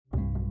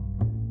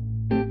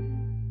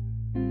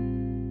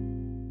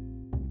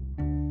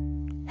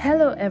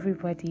Hello,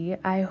 everybody.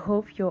 I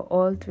hope you're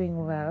all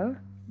doing well.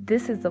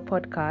 This is the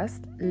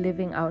podcast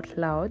Living Out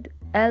Loud,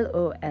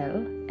 LOL,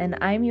 and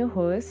I'm your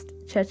host,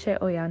 Cheche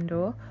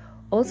Oyando,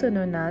 also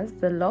known as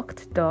the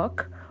Locked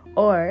Doc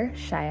or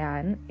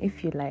Cheyenne,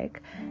 if you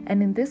like.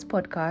 And in this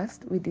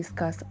podcast, we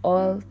discuss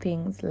all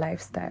things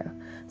lifestyle.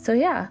 So,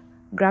 yeah,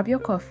 grab your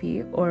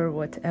coffee or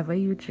whatever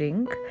you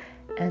drink,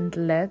 and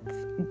let's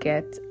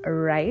get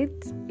right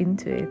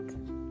into it.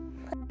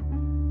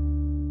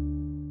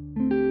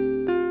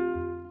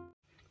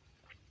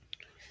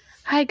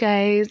 Hi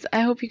guys, I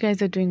hope you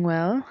guys are doing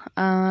well.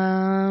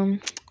 I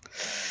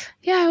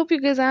hope you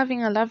guys are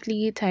having a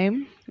lovely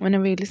time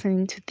whenever you're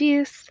listening to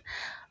this.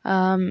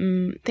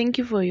 Thank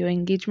you for your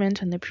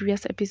engagement on the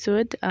previous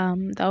episode.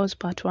 That was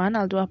part 1.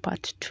 I'll do a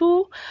part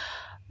 2.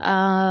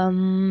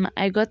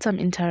 I got some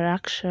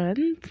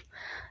interactions,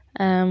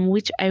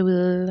 which I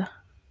will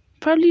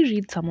probably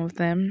read some of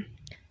them.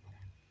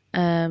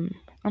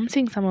 I'm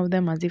saying some of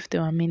them as if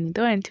there were many.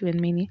 There weren't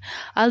even many.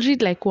 I'll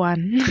read like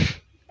one.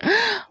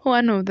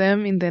 One of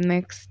them in the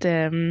next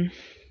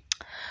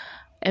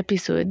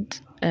episode,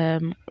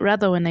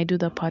 rather when I do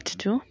the part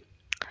 2.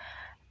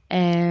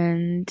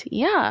 And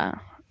so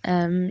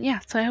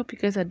I hope you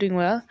guys are doing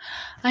well.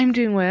 I'm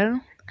doing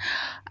well.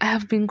 I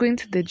have been going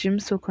to the gym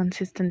so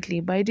consistently,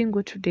 but I didn't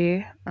go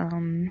today.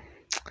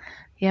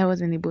 I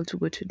wasn't able to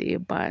go today,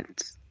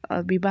 but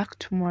I'll be back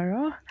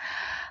tomorrow.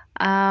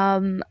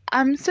 I'm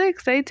so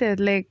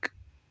excited. Like,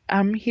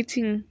 I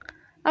think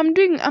I'm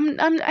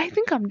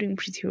doing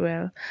pretty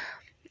well.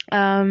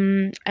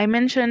 I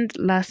mentioned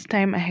last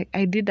time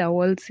I did a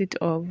wall sit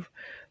of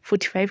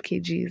 45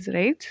 kgs,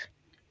 right?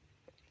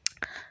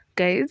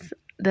 Guys,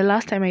 the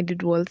last time I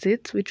did wall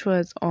sit, which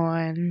was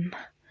it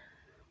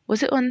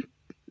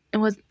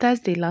was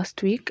Thursday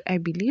last week, I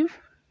believe.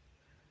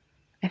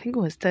 I think it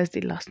was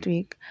Thursday last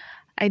week.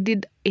 I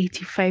did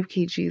 85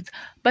 kgs.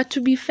 But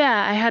to be fair,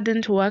 I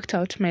hadn't worked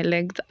out my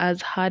legs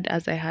as hard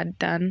as I had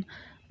done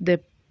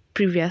the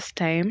previous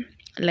time.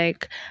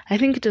 Like, I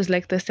think it was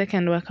like the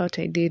second workout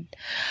I did.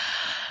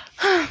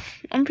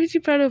 I'm pretty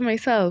proud of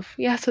myself.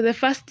 Yeah, so the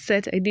first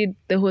set I did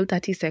the whole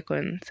 30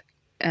 seconds.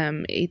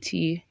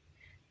 85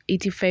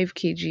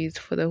 kgs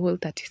for the whole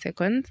 30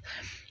 seconds.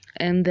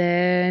 And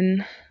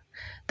then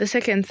the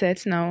second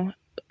set now,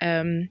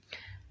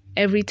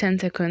 every 10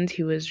 seconds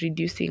he was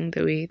reducing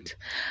the weight.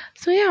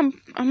 So yeah,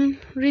 I'm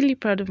really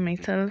proud of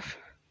myself.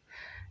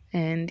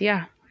 And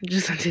yeah, I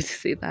just wanted to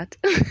say that.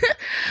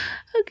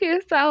 Okay,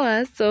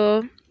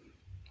 so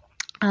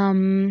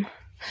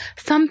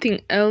something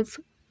else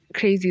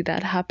crazy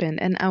that happened,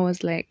 and I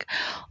was like,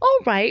 all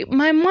right,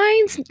 my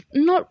mind's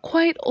not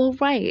quite all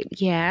right,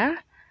 yeah.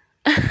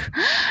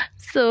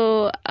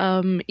 So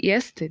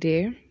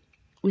yesterday,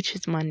 which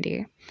is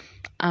Monday,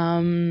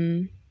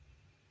 I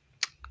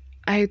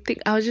think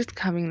I was just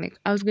I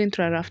was going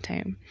through a rough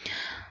time.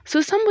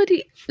 So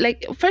somebody,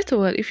 like, first of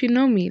all, if you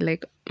know me,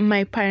 like,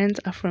 my parents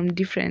are from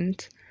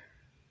different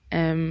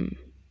my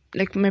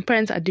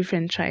parents are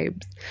different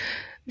tribes.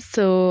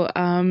 So,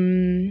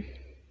 and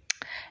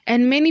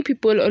many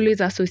people always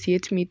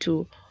associate me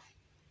to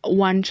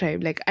one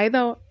tribe, like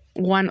either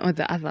one or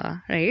the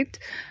other, right?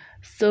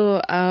 So,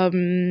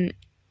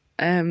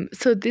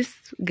 so this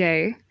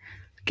guy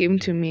came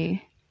to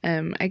me.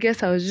 I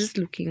guess I was just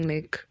looking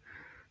like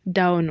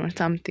down or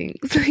something.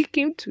 So he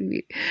came to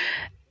me,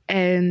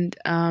 and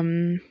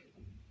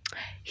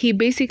he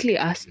basically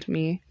asked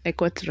me,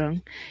 like, what's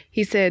wrong?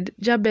 He said,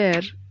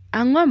 Jaber,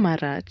 angwa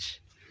marach.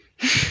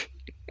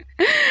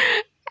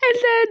 And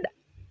then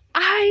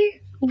I,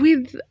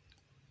 with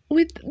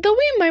the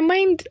way my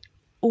mind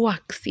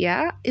works,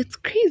 yeah, it's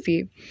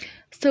crazy.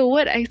 So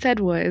what I said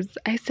was,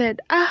 Asha,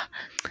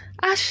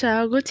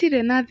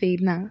 gotire na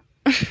thina.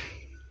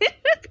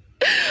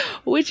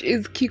 Which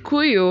is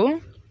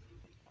Kikuyu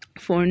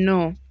for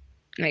no.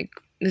 Like,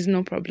 there's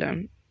no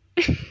problem.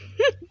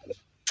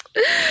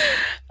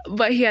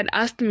 But he had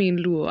asked me in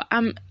Luo.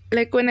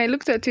 Like, when I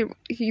looked at him,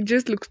 he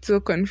just looked so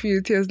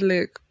confused. He was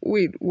like,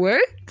 wait,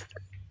 what?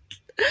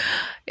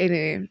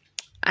 Anyway,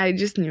 I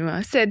just knew.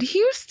 I said,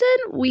 Houston,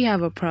 we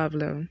have a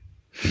problem.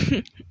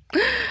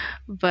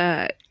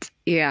 But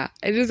yeah,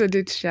 I just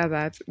wanted to share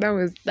that. That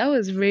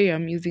was very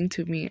amusing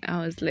to me.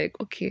 I was like,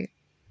 okay,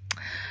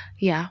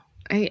 yeah,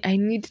 I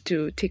need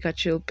to take a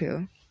chill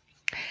pill.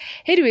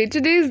 Anyway,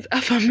 today's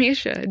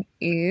affirmation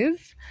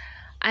is,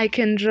 I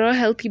can draw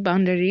healthy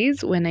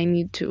boundaries when I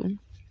need to.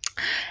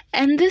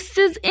 And this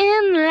is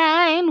in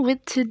line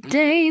with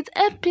today's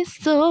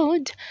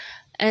episode.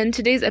 And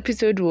today's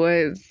episode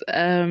was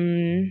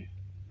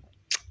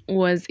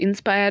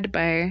inspired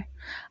by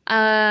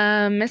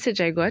a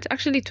message I got.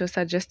 Actually, it was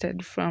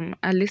suggested from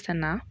a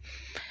listener.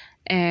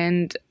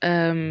 And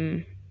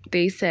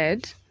they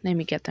said, let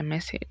me get the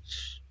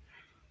message.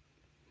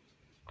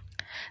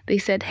 They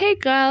said, hey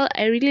girl,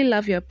 I really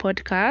love your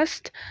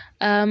podcast.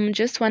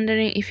 Just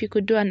wondering if you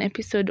could do an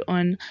episode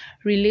on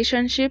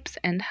relationships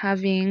and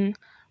having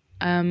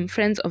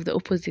friends of the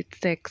opposite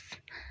sex.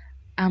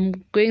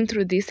 I'm going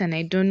through this and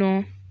I don't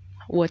know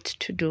what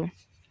to do.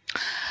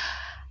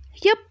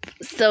 Yep,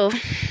 so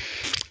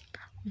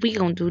We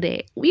gonna do that.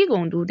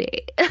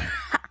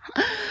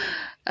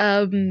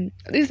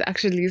 This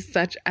actually is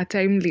such a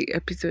timely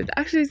episode.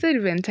 Actually, it's not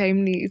even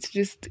timely.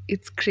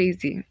 It's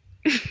crazy.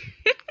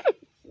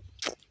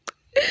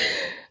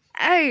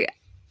 I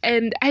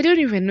don't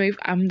even know if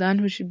I'm the one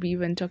who should be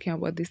even talking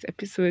about this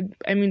episode.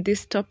 I mean,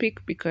 this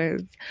topic,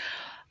 because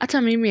at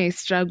maybe I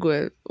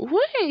struggle.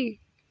 Why?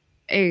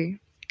 Hey,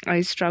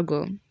 I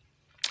struggle.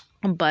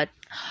 But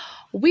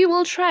we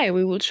will try.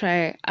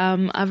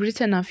 I've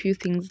written a few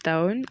things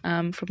down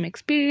from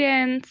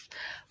experience,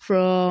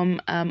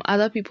 from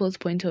other people's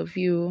point of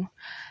view,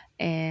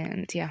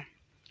 and yeah,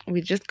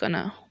 we're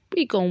gonna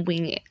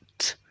wing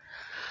it.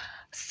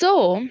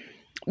 So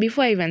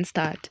before I even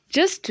start,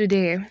 just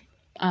today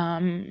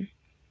I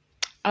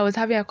was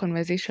having a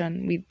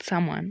conversation with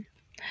someone,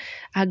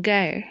 a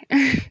guy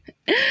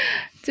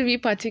to be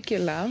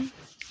particular,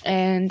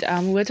 and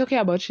we were talking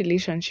about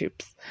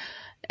relationships.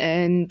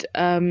 And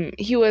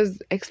he was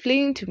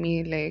explaining to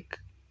me, like,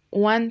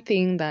 one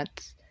thing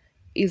that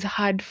is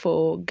hard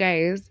for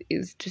guys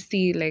is to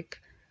see, like,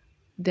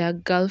 their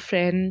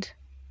girlfriend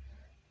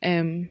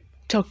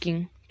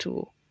talking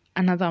to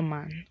another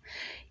man.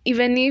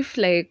 Even if,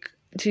 like,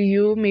 to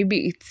you,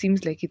 maybe it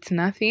seems like it's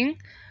nothing,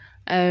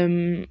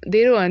 they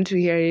don't want to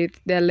hear it.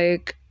 They're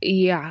like,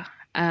 yeah,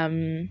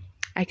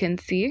 I can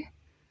see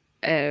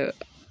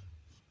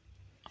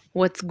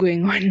what's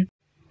going on.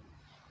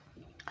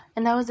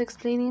 And I was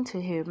explaining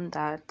to him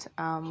that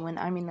when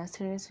I'm in a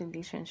serious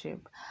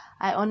relationship,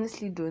 I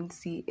honestly don't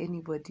see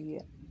anybody,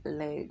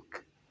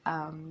 like,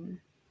 I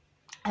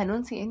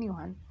don't see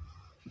anyone.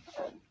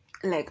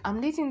 Like, I'm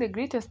dating the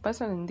greatest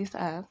person in this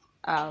earth.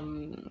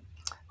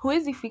 Who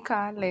is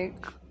Ifika?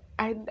 Like,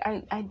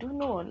 I don't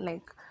know.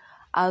 Like,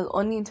 I'll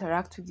only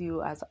interact with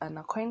you as an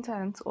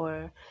acquaintance,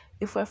 or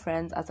if we're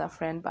friends, as a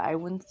friend, but I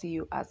wouldn't see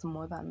you as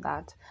more than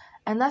that.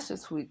 And that's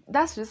just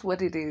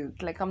what it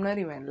is. Like, I'm not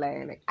even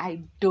lying. Like,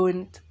 I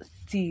don't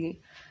see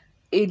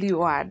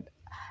anyone.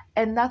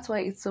 And that's why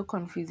it's so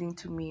confusing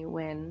to me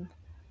when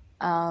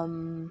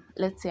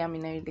let's say I'm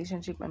in a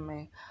relationship and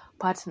my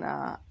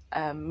partner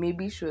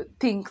maybe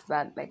thinks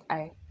that, like,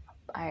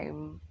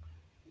 I'm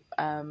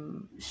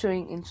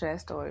showing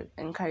interest or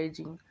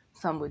encouraging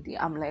somebody.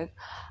 I'm like,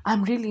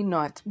 I'm really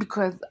not,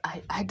 because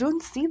I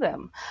don't see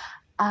them.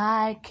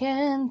 I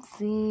can't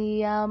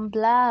see, I'm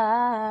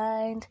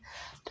blind.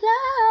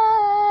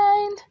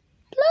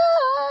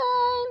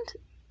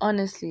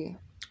 Honestly,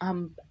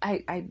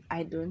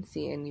 I don't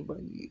see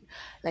anybody.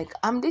 Like,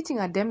 I'm dating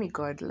a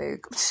demigod.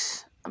 Like,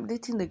 I'm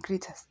dating the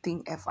greatest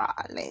thing ever.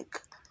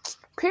 Like,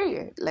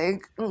 period.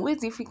 Like,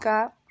 where's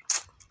Ifika?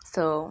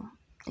 So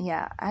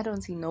yeah, I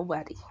don't see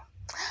nobody.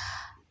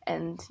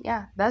 And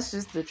yeah, that's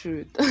just the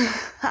truth.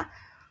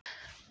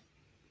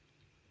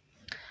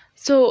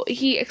 So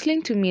he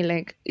explained to me,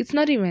 like, it's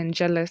not even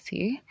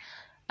jealousy,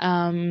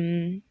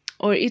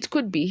 or it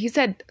could be. He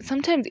said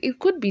sometimes it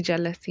could be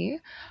jealousy,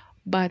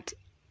 but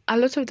a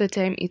lot of the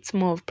time it's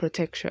more of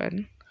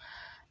protection.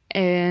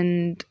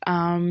 And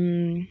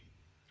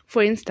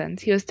for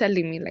instance, he was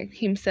telling me, like,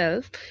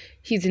 himself,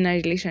 he's in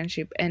a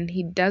relationship and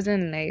he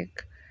doesn't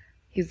like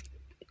his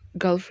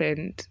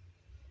girlfriend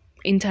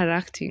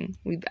interacting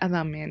with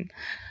other men,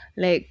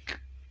 like,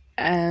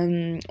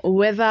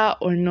 whether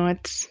or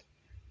not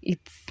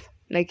it's,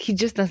 like, he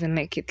just doesn't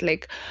like it.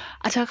 Like,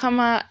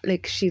 atakama,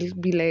 like, she'll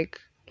be like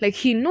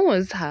he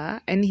knows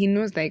her and he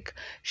knows, like,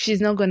 she's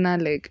not gonna,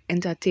 like,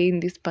 entertain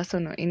this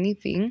person or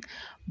anything,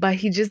 but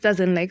he just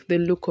doesn't like the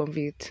look of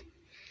it.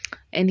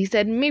 And he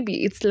said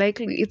maybe it's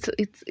likely it's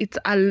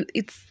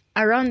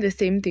around the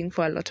same thing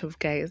for a lot of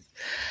guys.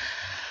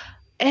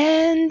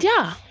 And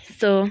yeah,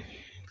 so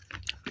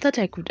I thought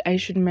I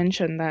should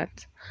mention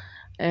that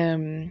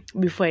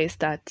before I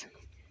start.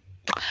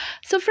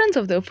 So, friends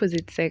of the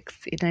opposite sex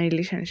in a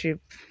relationship,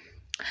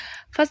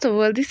 first of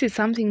all, this is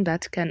something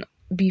that can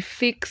be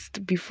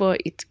fixed before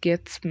it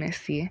gets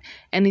messy,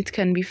 and it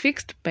can be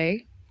fixed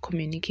by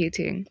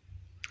communicating.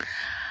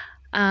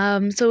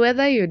 So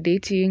whether you're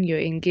dating, you're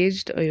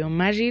engaged, or you're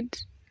married,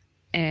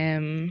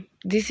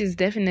 this is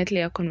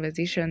definitely a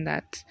conversation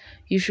that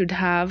you should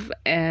have.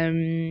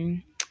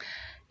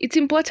 It's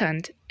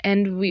important,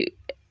 and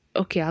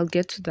I'll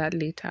get to that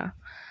later.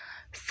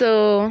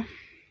 So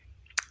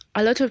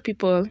a lot of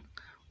people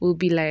will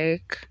be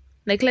like,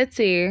 let's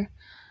say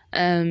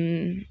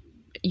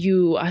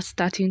you are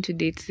starting to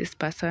date this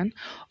person.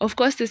 Of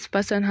course, this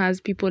person has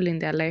people in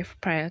their life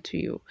prior to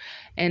you,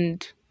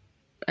 and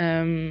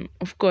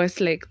of course,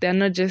 like, they're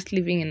not just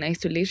living in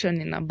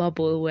isolation in a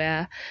bubble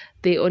where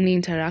they only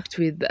interact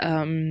with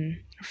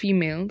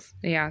females.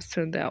 Yeah,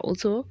 so they're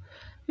also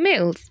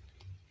males.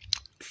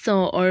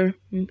 So, or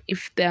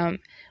if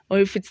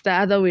it's the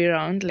other way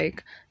around,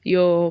 like,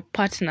 your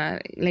partner,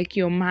 like,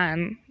 your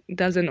man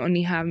doesn't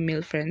only have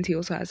male friends, he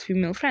also has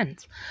female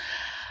friends.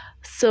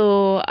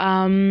 So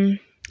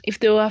if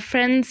they were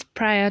friends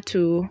prior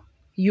to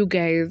you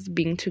guys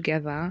being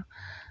together,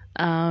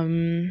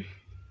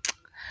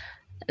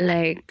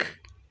 like,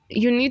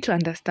 you need to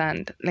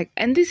understand, like,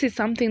 and this is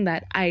something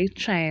that I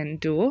try and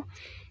do,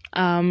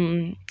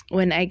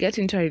 when I get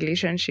into a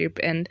relationship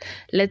and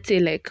let's say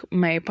like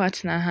my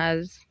partner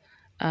has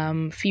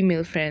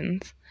female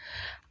friends,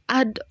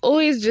 I'd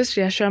always just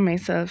reassure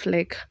myself,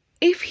 like,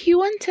 if he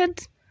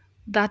wanted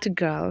that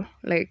girl,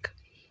 like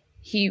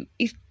he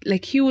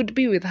would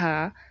be with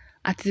her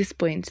at this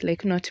point,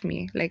 like not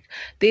me. Like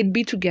they'd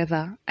be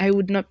together. I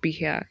would not be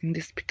here in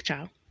this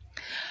picture.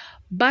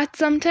 But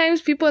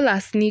sometimes people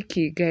are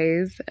sneaky,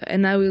 guys,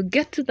 and I will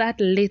get to that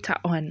later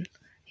on.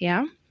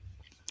 Yeah.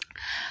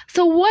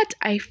 So what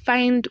I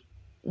find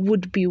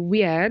would be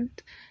weird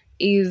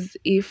is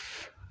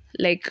if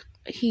like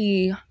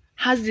he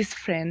has this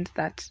friend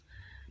that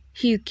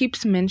he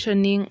keeps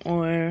mentioning,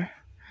 or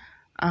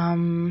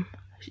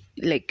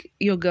like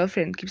your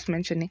girlfriend keeps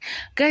mentioning.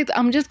 Guys,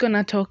 I'm just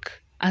gonna talk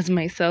as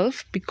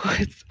myself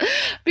because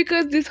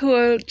this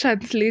whole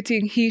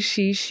translating he,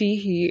 she,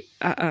 he,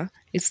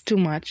 it's too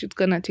much. It's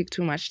gonna take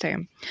too much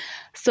time.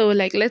 So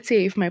like, let's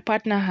say if my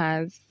partner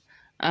has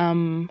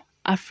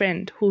a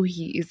friend who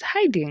he is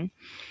hiding,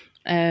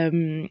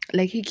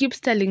 like he keeps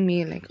telling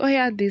me like, oh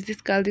yeah, there's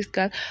this girl,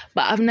 but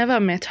I've never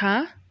met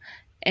her,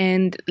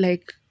 and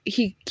like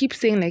he keeps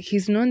saying like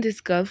he's known this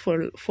girl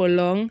for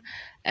long.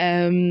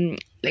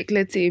 Like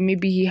let's say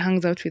maybe he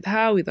hangs out with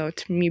her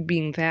without me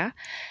being there,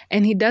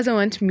 and he doesn't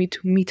want me to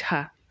meet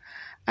her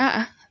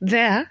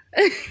there.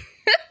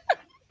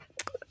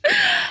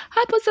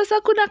 Hapo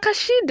sasa kuna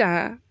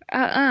kashida.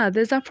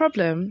 There's a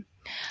problem,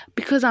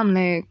 because I'm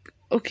like,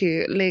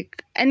 okay,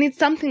 like, and it's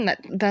something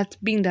that's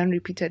being done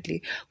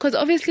repeatedly, because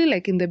obviously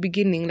like in the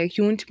beginning, like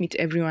you won't meet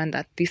everyone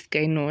that this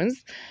guy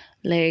knows,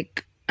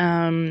 like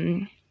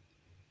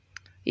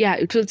yeah,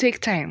 it will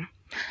take time.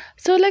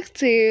 So let's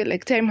say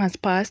like time has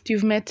passed,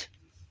 you've met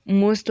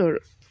most or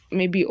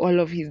maybe all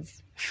of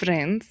his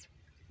friends,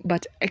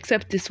 but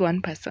except this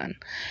one person,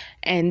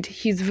 and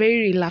he's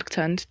very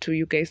reluctant to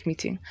you guys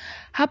meeting.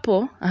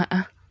 Hapo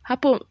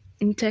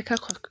niteka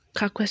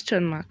ka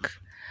question mark.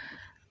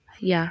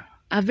 Yeah,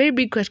 a very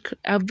big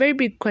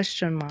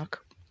question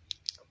mark.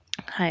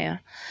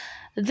 Higher.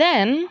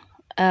 Then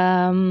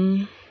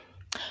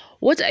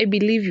what I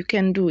believe you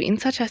can do in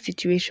such a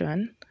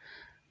situation,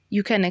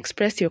 you can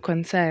express your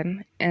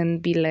concern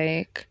and be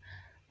like,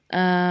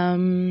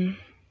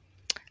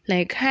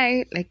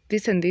 hi, like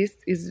this and this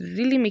is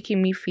really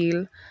making me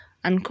feel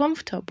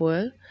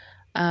uncomfortable.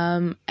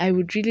 I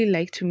would really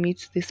like to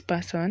meet this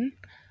person,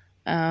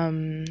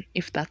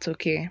 if that's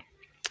okay.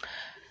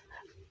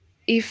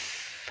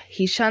 If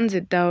he shuns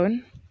it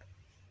down,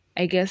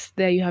 I guess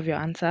there you have your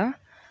answer.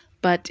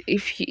 But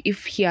if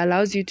he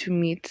allows you to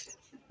meet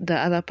the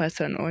other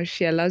person, or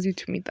she allows you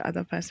to meet the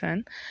other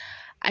person,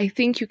 I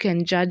think you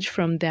can judge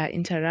from their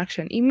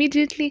interaction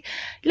immediately.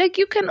 Like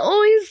you can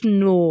always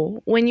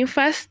know when you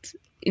first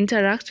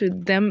interact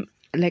with them,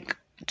 like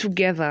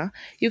together,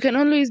 you can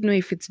always know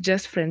if it's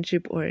just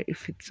friendship or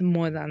if it's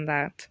more than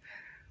that.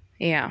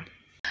 Yeah.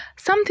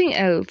 Something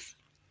else,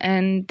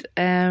 and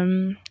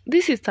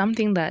this is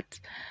something that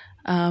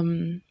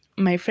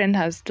my friend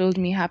has told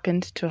me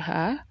happened to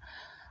her.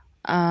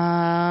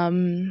 I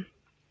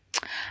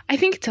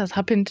think it has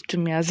happened to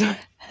me as well.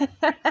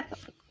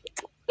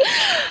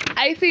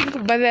 I think,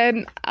 but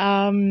then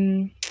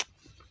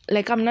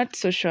like I'm not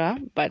so sure,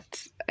 but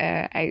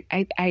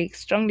I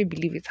strongly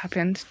believe it's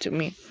happened to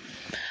me.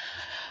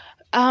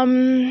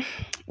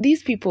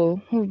 These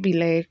people who'll be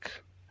like,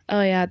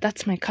 oh yeah,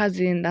 that's my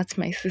cousin, that's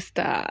my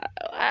sister.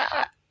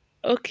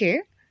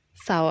 Okay,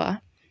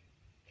 sawa.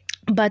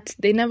 But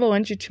they never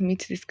want you to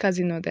meet this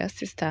cousin or their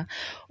sister,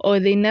 or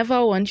they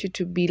never want you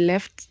to be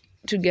left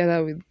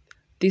together with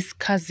this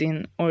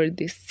cousin or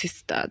this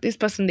sister, this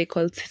person they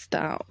call sister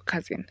or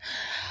cousin.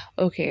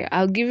 Okay,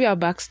 I'll give you a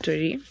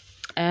backstory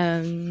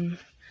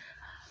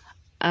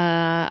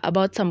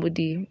about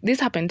somebody. This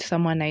happened to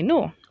someone I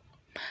know.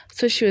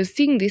 So she was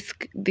seeing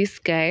this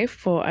guy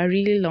for a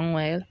really long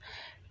while,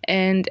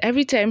 and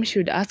every time she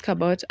would ask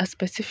about a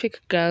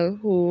specific girl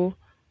who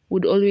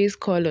would always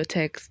call or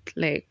text,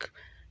 like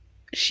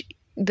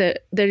the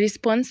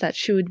response that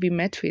she would be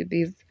met with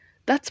is,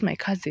 that's my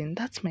cousin.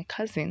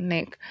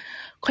 Like,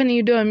 when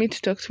you don't want me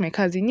to talk to my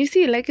cousin, you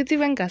see, like, it's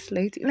even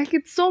gaslighting. Like,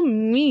 it's so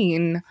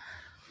mean.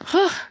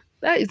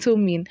 That is so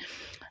mean.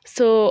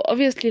 So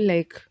obviously,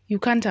 like, you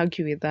can't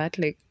argue with that.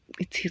 Like,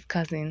 it's his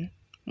cousin.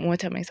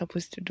 What am I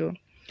supposed to do?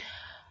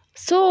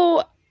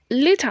 So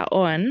later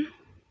on,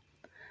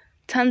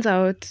 turns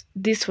out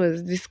this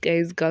was this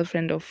guy's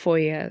girlfriend of 4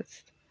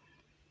 years.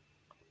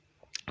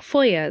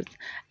 4 years.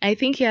 I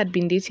think he had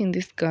been dating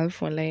this girl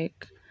for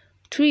like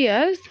 2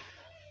 years.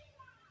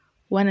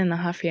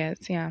 1.5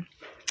 years, yeah.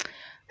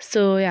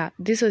 So yeah,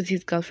 this was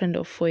his girlfriend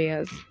of 4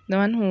 years. The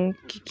one who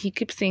he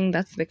keeps saying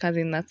that's the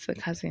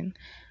cousin.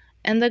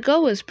 And the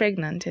girl was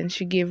pregnant and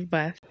she gave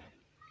birth.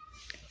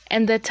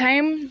 And the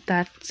time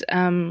that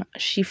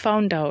she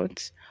found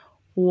out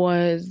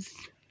was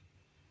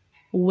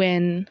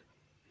when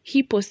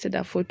he posted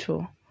a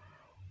photo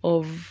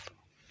of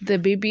the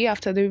baby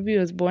after the baby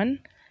was born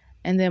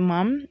and the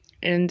mom,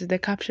 and the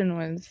caption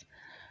was,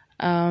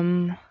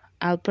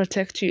 I'll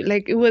protect you.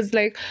 Like, it was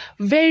like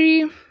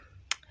very,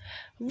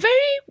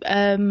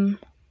 very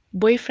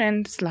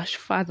boyfriend slash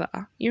father,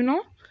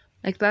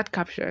 like that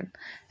caption.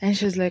 And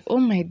she's like, oh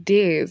my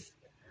days,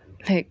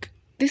 like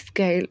this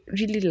guy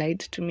really lied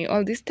to me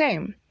all this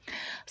time.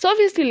 So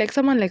obviously, like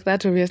someone like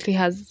that obviously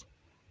has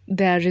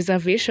their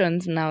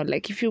reservations now.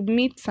 Like if you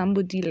meet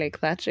somebody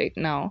like that right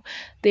now,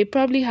 they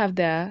probably have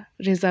their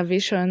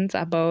reservations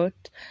about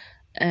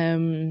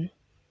their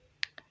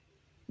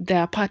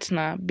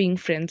partner being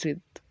friends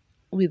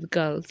with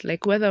girls,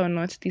 like whether or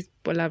not these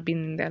people have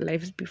been in their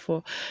lives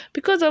before,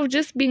 because of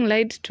just being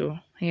lied to.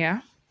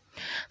 Yeah.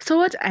 So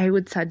what I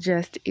would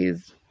suggest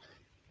is,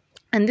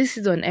 and this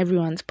is on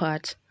everyone's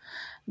part,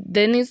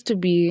 there needs to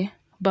be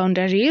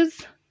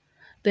boundaries,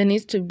 there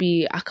needs to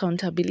be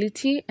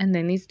accountability, and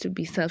there needs to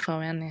be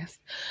self-awareness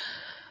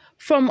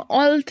from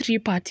all three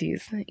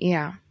parties.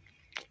 Yeah.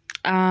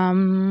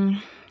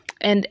 And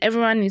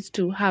everyone needs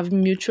to have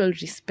mutual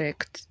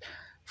respect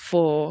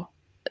for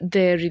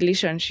their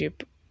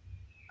relationship.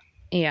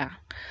 Yeah.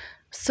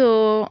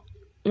 So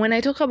when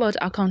I talk about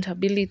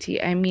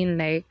accountability, I mean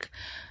like,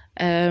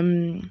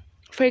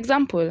 for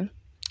example,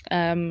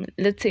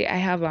 let's say I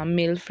have a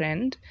male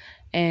friend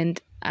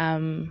and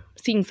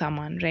seeing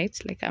someone, right?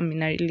 Like I'm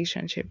in a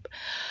relationship.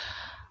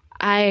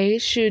 I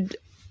should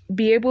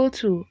be able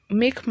to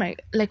make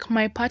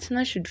my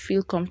partner should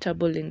feel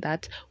comfortable in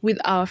that with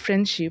our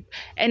friendship,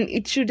 and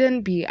it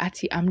shouldn't be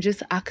I'm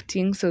just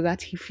acting so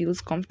that he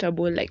feels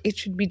comfortable. Like it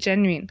should be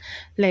genuine.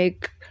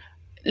 Like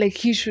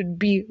he should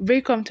be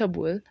very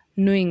comfortable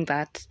knowing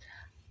that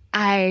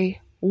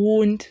I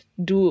won't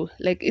do,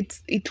 like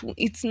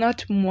it's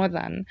not more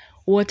than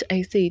what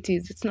I say it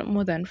is. It's not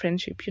more than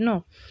friendship,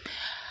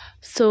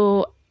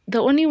 So the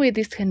only way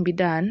this can be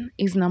done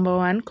is, number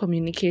one,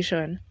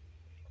 communication.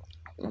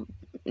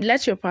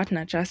 Let your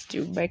partner trust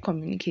you by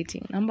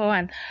communicating. Number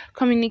one,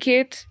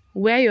 communicate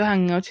where you're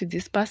hanging out with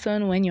this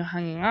person, when you're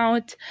hanging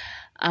out.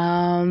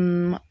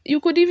 You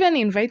could even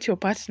invite your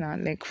partner,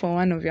 like for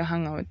one of your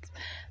hangouts,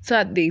 so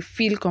that they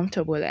feel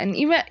comfortable. And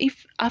even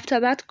if after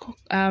that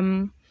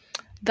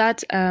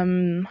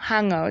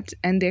hangout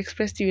and they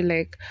express to you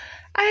like,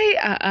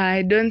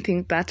 I don't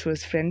think that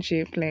was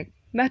friendship, like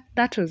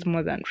that was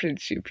more than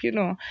friendship,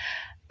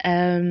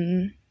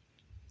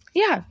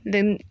 yeah,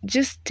 then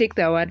just take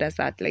their word as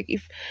that. Like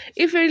if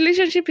a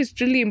relationship is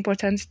truly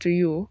important to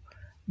you,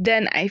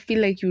 then I feel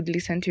like you'd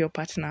listen to your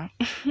partner.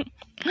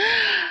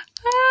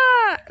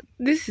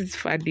 This is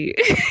funny.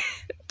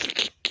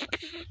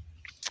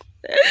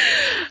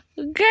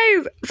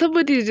 Guys,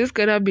 somebody is just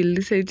gonna be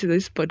listening to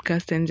this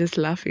podcast and just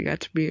laughing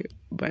at me.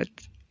 But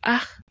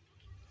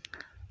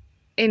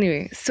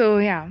anyway, so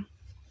yeah,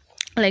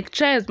 like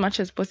try as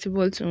much as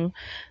possible to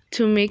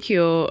make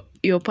your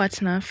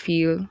partner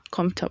feel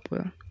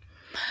comfortable.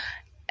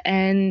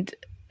 And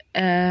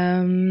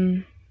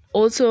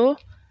also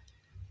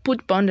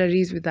put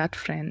boundaries with that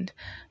friend.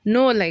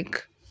 No,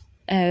 like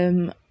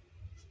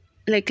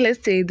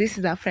let's say this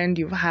is a friend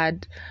you've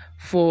had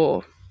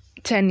for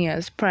 10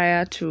 years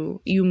prior to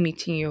you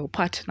meeting your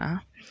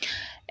partner,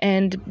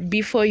 and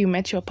before you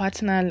met your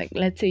partner, like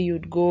let's say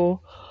you'd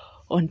go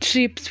on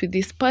trips with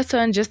this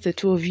person, just the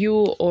two of you,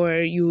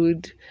 or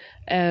you'd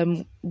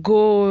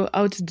go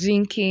out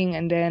drinking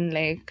and then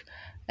like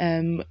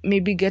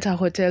maybe get a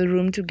hotel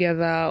room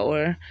together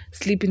or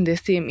sleep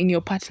in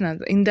your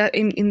partner's in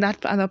that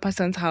other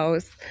person's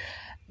house.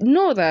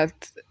 Know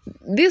that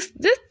this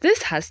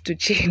has to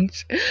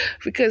change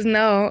because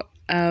now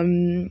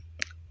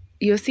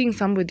you're seeing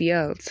somebody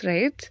else,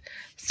 right?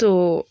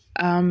 So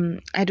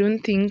I don't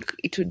think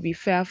it would be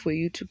fair for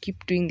you to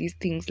keep doing these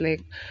things,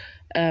 like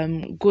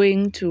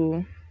going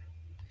to,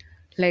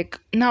 like,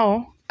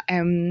 now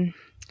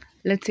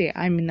let's say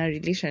I'm in a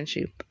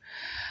relationship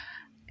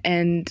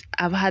and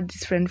I've had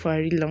this friend for a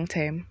really long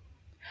time.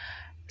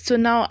 So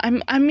now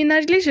I'm in a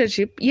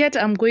relationship, yet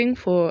I'm going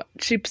for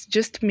trips,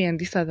 just me and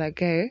this other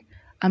guy.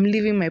 I'm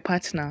leaving my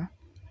partner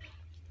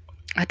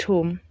at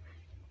home.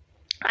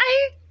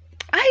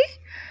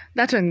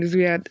 That one is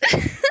weird.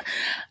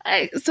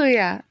 So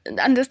yeah,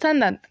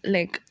 understand that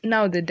like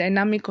now the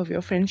dynamic of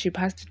your friendship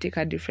has to take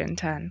a different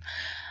turn.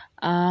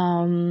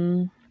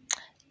 And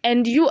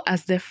you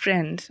as the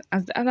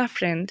other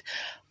friend,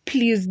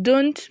 please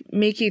don't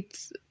make it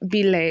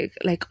be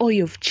like, oh,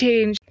 you've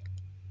changed.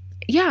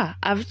 Yeah,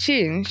 I've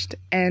changed,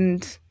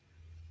 and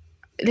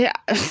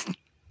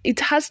it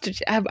has to.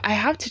 I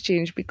have to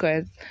change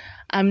because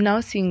I'm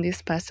now seeing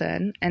this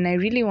person, and I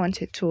really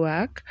want it to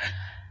work.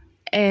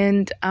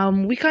 And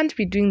we can't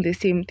be doing the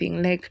same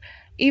thing. Like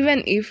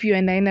even if you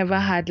and I never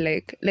had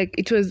like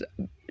it was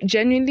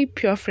genuinely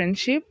pure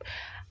friendship,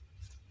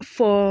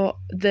 for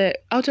the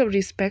out of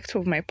respect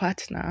of my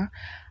partner,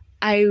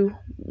 I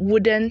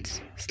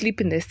wouldn't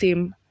sleep in the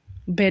same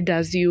bed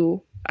as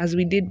you as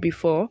we did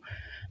before.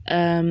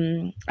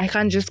 I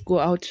can't just go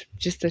out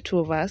just the two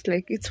of us.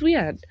 Like it's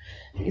weird.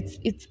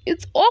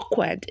 It's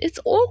awkward. It's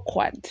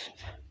awkward.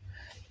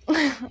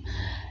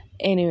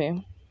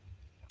 Anyway,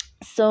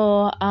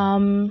 so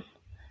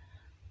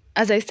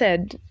as I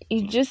said,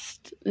 you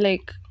just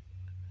like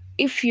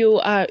if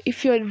you're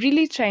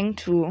really trying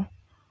to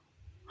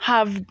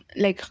have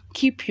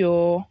keep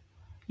your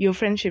your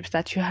friendships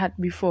that you had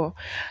before,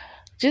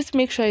 just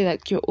make sure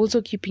that you're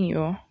also keeping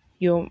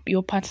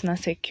your partner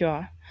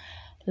secure.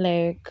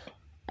 Like,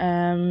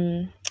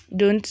 don't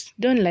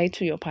lie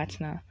to your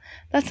partner.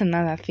 That's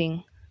another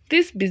thing.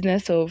 This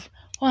business of,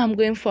 oh, I'm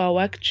going for a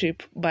work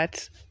trip,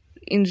 but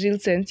in real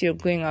sense you're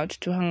going out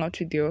to hang out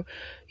with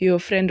your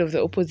friend of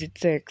the opposite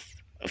sex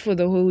for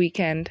the whole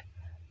weekend.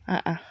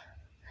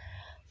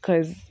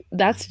 Because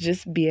that's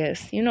just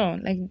BS,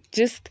 like,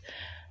 just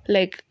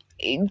like,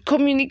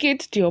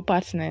 communicate to your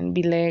partner and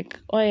be like,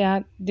 oh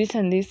yeah, this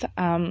and this,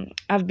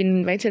 I've been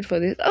invited for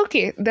this.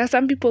 Okay, there are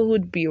some people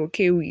who'd be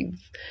okay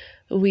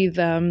with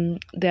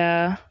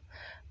their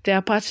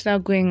partner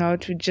going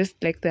out with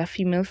just like their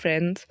female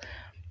friends.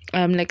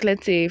 Like,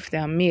 let's say if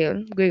they're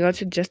male, going out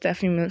with just their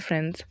female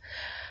friends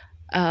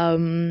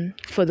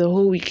for the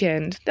whole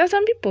weekend. There are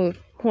some people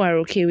who are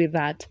okay with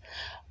that,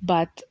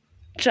 but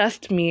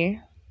trust me,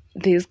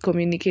 there's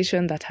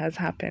communication that has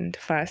happened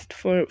first.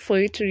 For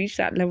you to reach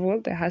that level,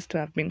 there has to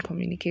have been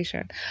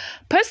communication.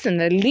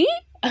 Personally,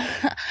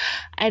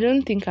 I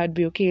don't think I'd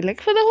be okay,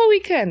 like, for the whole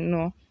weekend.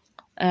 No.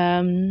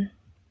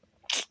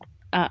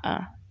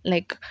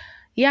 Like,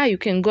 yeah, you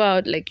can go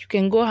out, like, you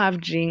can go have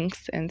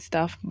drinks and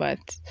stuff, but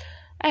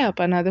I hope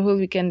another whole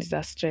weekend is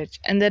a stretch.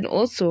 And then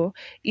also,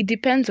 it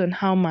depends on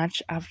how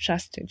much I've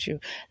trusted you.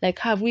 Like,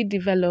 have we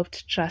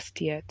developed trust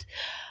yet?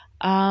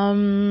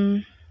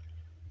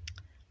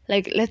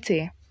 Like, let's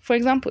say, for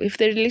example, if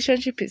the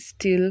relationship is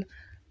still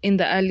in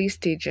the early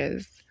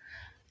stages,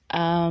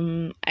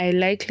 I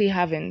likely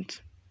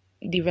haven't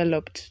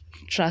developed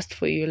trust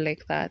for you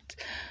like that.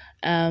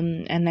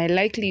 And I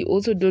likely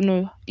also don't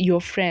know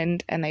your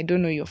friend, and I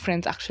don't know your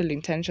friend's actual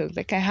intentions.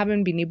 Like, I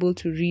haven't been able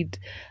to read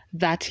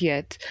that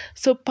yet.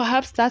 So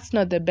perhaps that's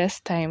not the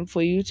best time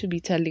for you to be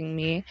telling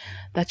me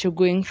that you're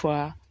going for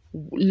a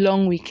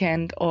long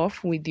weekend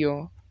off with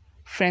your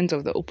friends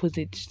of the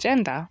opposite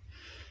gender.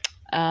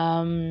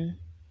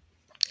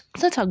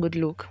 It's not a good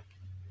look.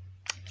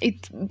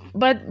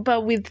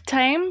 But with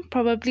time,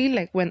 probably,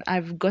 like, when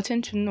I've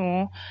gotten to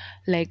know,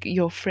 like,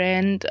 your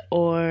friend,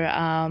 or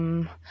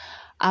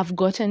I've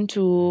gotten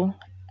to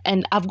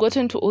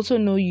also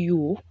know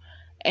you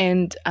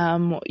and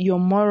your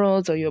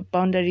morals or your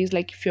boundaries.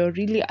 Like, if you're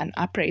really an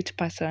upright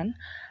person,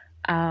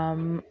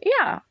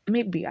 yeah,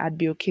 maybe I'd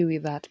be okay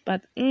with that.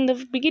 But in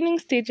the beginning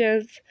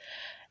stages,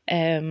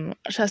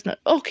 just not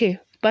okay.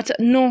 But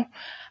no,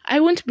 I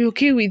won't be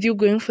okay with you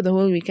going for the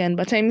whole weekend.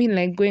 But I mean,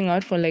 like, going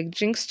out for, like,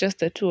 drinks, just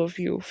the two of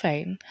you,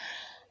 fine.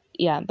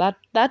 Yeah,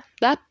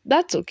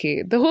 that's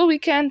okay. The whole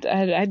weekend,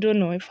 I don't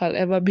know if I'll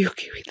ever be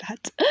okay with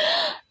that.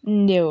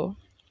 No.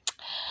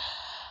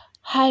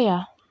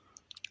 Higher.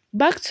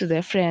 Back to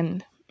the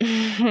friend.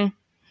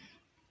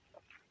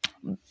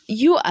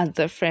 You as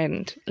the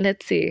friend,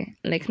 let's say,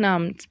 like, now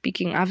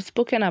I've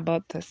spoken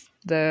about this,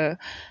 the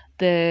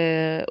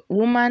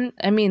woman,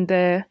 I mean,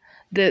 the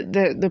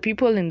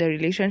people in the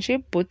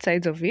relationship, both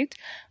sides of it.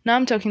 Now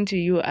I'm talking to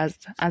you as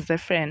the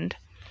friend.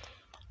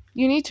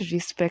 You need to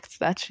respect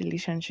that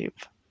relationship.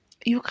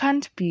 You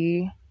can't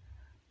be,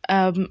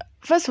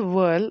 first of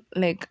all,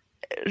 like,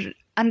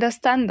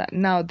 understand that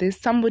now there's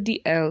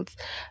somebody else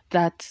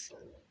that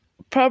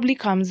probably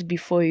comes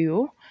before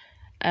you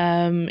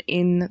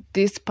in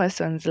this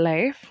person's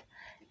life.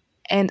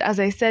 And as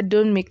I said,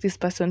 don't make this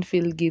person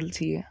feel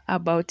guilty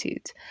about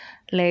it.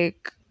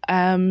 Like,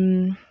 I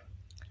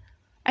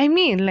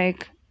mean,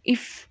 like,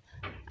 if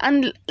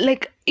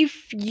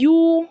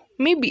you,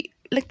 maybe,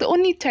 like, the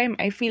only time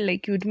I feel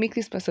like you would make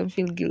this person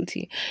feel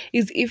guilty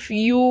is if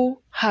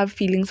you have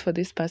feelings for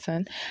this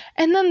person.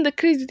 And then the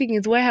crazy thing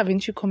is, why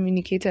haven't you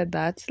communicated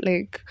that?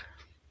 Like,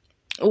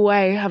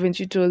 why haven't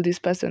you told this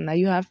person that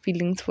you have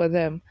feelings for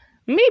them?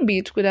 Maybe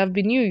it could have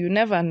been you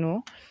never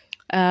know.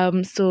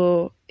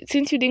 So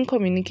since you didn't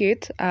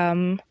communicate,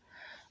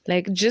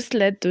 like, just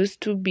let those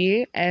two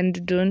be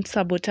and don't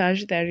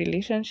sabotage their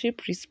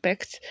relationship.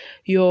 Respect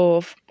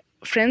your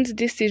friend's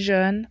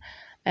decision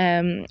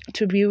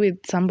to be with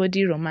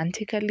somebody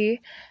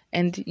romantically,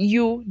 and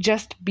you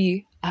just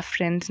be a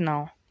friend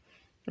now.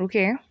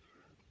 Okay?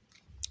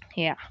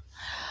 Yeah.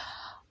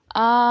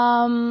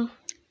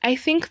 I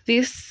think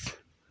this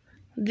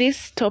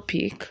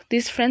topic,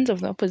 these friends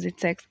of the opposite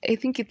sex, I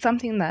think it's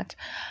something that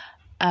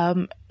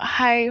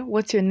hi,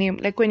 what's your name?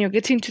 Like, when you're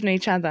getting to know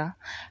each other,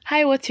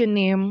 hi, what's your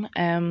name?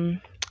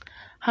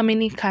 How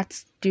many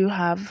cats do you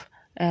have?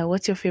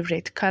 What's your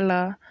favorite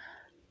color?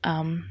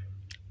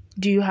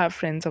 Do you have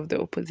friends of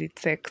the opposite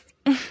sex?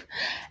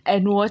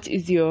 And what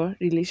is your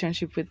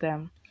relationship with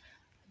them?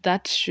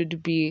 That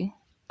should be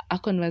a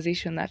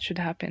conversation that should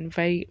happen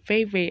very,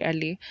 very, very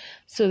early,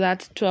 so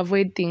that to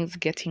avoid things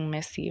getting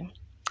messy.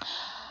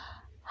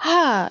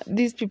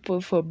 These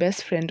people for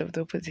best friend of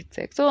the opposite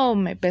sex. Oh,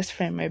 my best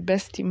friend, my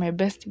bestie,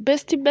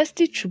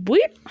 bestie chubui.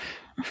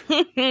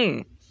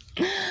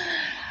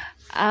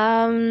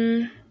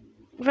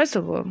 First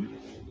of all,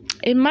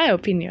 in my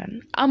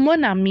opinion,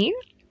 mon ami.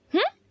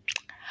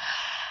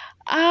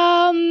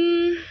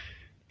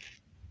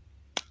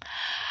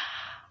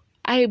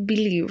 I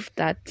believe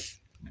that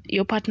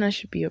your partner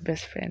should be your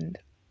best friend.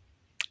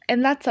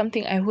 And that's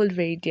something I hold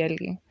very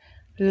dearly.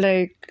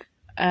 Like,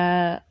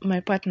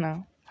 my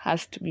partner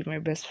has to be my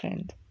best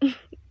friend.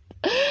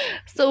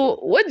 So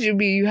what do you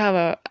mean you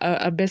have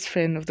a best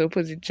friend of the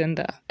opposite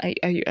gender?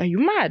 Are you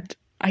mad?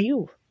 Are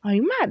you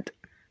mad?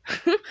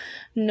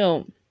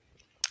 No.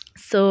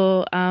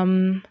 So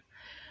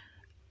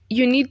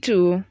you need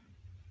to,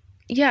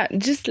 yeah,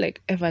 just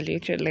like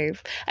evaluate your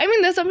life. I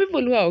mean, there's some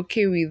people who are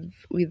okay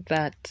with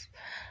that,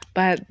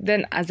 but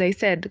then, as I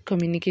said,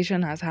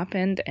 communication has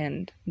happened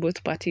and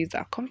both parties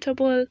are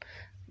comfortable.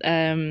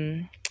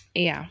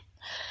 Yeah.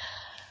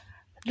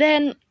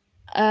 Then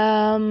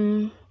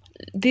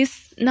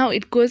this, now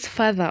it goes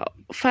further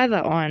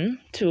on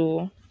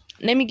to,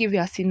 let me give you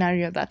a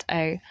scenario that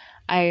I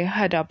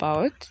heard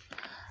about.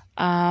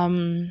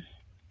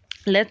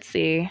 Let's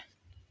say,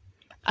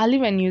 I'll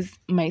even use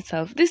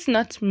myself. This is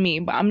not me,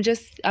 but I'm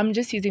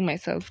just using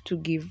myself to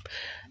give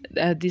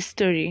this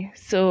story.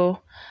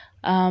 So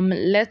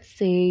let's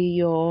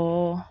say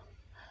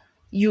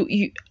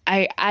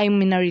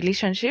I'm in a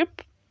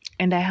relationship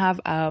and I have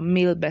a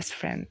male best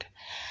friend.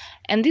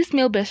 And this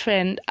male best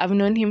friend, I've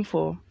known him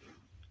for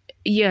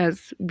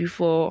years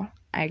before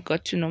I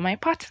got to know my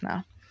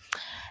partner.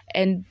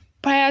 And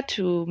prior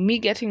to me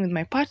getting with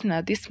my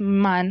partner, this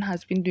man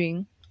has been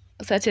doing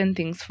certain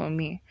things for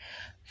me.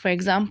 For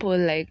example,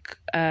 like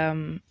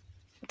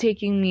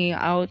taking me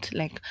out,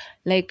 like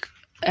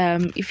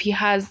if he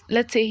has,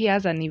 let's say he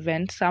has an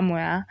event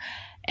somewhere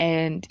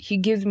and he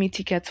gives me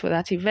tickets for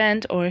that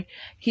event, or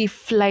he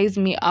flies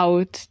me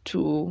out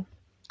to,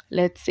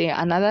 let's say,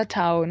 another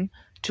town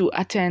to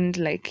attend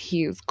like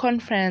his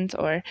conference,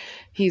 or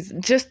he's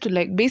just to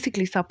like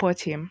basically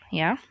support him.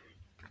 Yeah.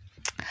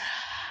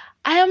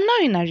 I am now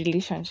in a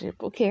relationship,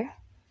 okay?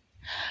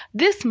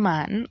 This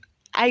man,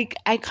 I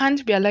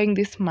can't be allowing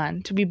this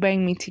man to be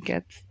buying me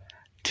tickets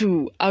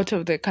to out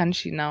of the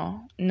country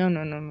now.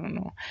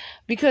 No.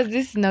 Because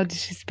this is now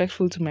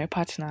disrespectful to my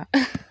partner.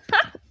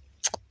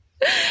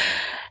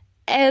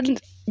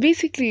 And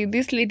basically,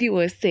 this lady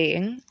was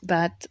saying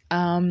that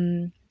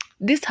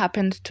this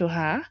happened to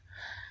her,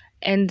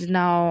 and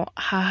now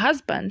her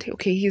husband,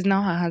 okay, he's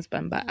now her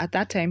husband, but at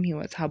that time he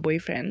was her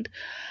boyfriend.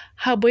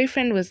 Her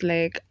boyfriend was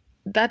like,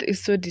 that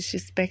is so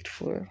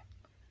disrespectful.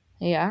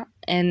 Yeah.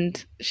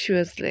 And she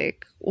was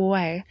like,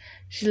 why?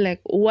 She's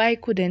like, why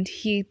couldn't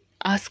he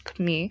ask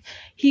me?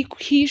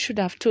 He should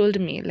have told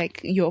me,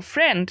 like, your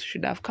friend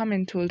should have come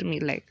and told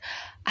me, like,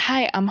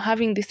 hi, I'm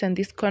having this and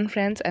this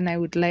conference and I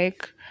would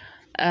like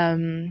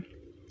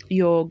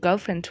your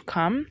girlfriend to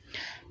come,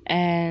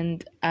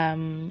 and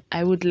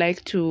I would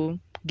like to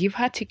give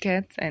her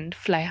tickets and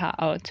fly her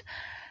out.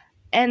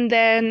 And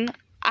then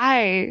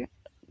I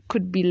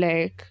could be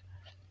like,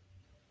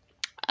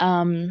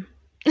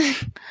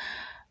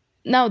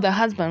 now the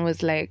husband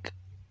was like,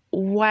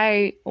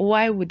 why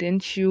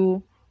wouldn't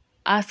you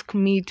ask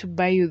me to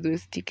buy you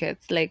those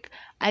tickets? Like,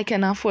 I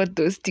can afford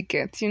those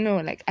tickets,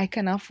 like I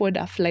can afford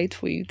a flight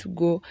for you to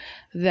go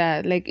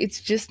there. Like,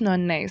 it's just not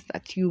nice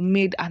that you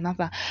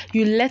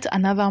let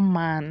another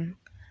man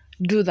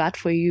do that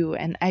for you,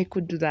 and I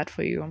could do that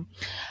for you.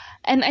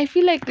 And I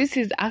feel like this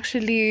is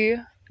actually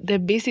the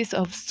basis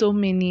of so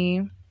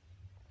many,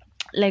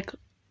 like,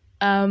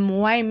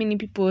 why many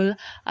people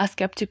are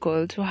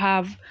skeptical to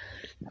have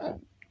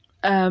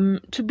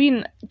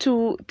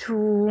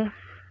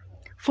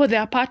for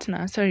their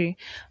partner.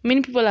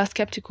 Many people are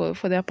skeptical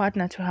for their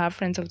partner to have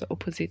friends of the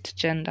opposite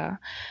gender,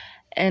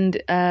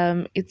 and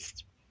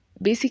it's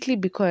basically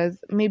because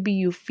maybe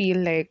you feel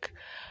like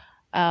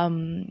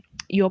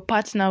your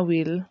partner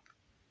will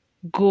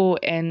go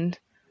and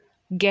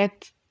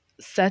get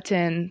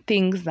certain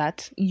things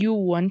that you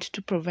want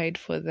to provide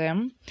for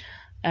them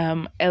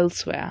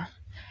elsewhere.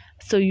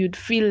 So you'd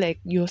feel like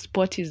your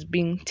spot is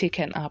being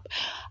taken up.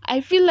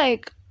 I feel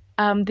like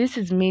this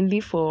is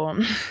mainly for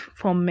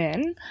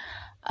men,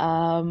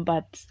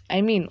 but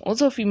I mean,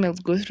 also females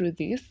go through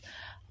this.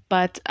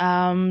 But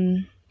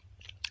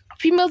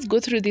females go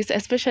through this,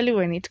 especially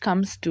when it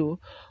comes to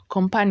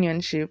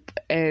companionship.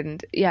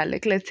 And yeah,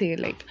 like, let's say,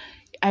 like,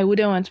 I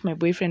wouldn't want my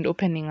boyfriend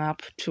opening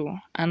up to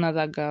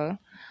another girl.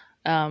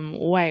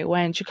 Why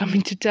aren't you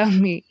coming to tell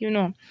me?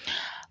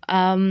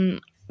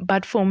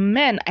 But for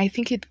men, I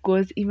think it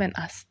goes even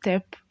a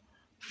step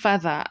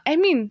further. I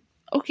mean,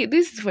 okay,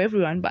 this is for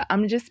everyone, but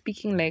I'm just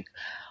speaking like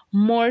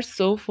more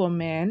so for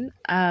men.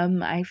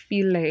 I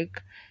feel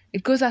like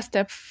it goes a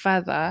step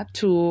further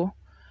to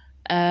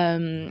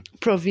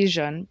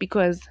provision,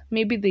 because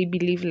maybe they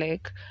believe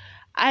like,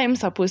 I am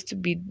supposed to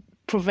be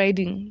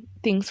providing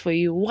things for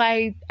you.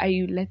 Why are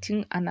you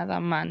letting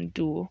another man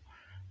do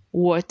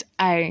what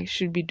I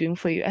should be doing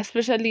for you?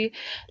 Especially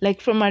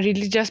like from a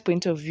religious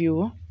point of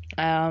view,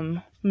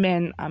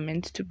 men are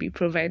meant to be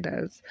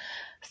providers.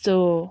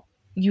 So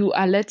you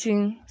are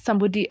letting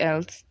somebody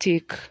else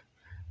take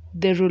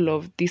the role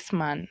of this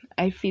man.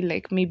 I feel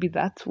like maybe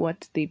that's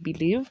what they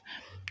believe.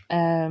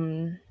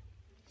 And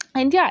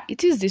yeah,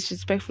 it is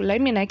disrespectful. I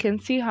mean, I can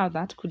see how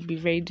that could be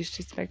very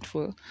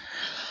disrespectful.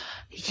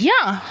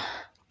 Yeah,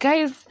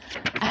 guys,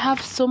 I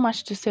have so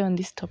much to say on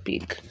this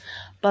topic,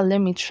 but let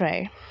me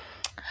try.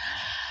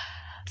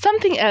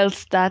 something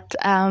else that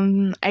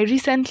I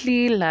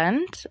recently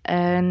learned,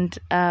 and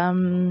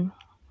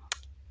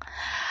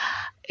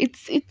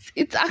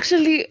it's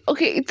actually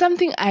okay. It's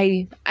something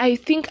I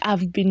think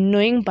I've been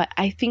knowing, but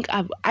I think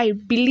I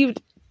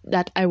believed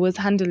that I was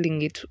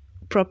handling it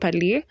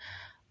properly,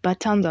 but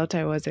turns out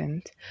I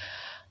wasn't.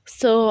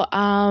 So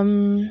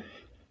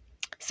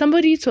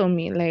somebody told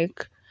me,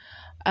 like,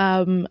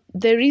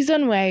 the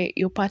reason why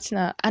your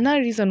partner, another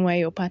reason why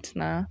your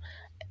partner,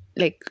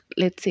 like,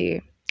 let's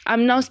say,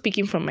 I'm now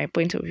speaking from my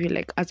point of view,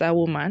 like as a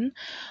woman,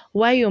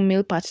 why your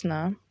male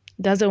partner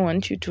doesn't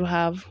want you to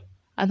have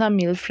other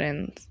male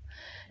friends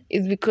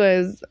is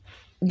because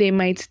they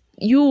might,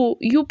 you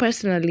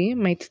personally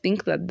might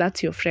think that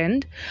that's your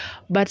friend,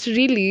 but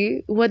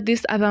really what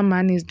this other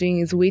man is doing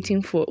is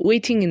waiting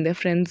in the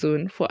friend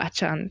zone for a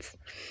chance.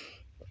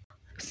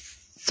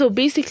 So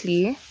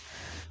basically,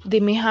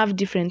 they may have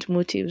different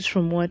motives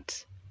from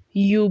what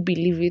you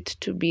believe it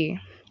to be.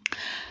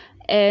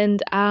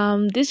 And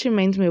this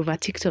reminds me of a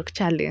TikTok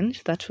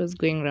challenge that was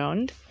going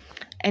around,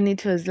 and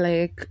it was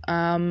like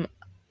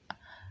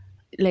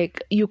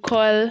you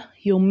call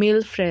your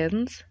male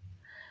friends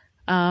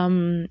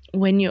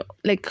when you're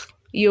like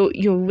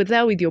you're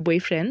there with your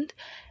boyfriend,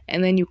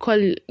 and then you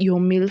call your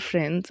male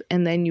friends,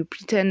 and then you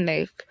pretend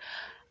like,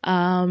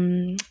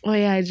 oh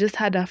yeah, I just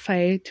had a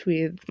fight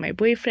with my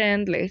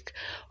boyfriend, like,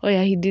 oh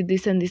yeah, he did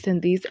this and this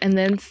and this, and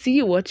then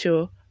see what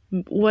your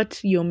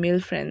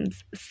male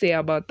friends say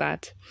about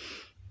that.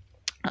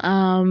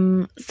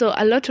 So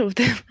a lot of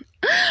them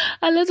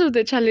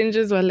the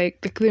challenges were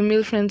like the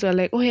male friends were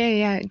like, oh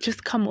yeah,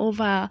 just come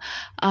over,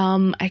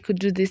 I could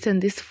do this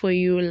and this for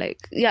you,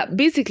 like, yeah,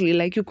 basically,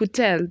 like, you could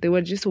tell they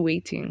were just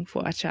waiting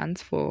for a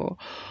chance for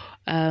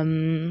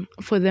them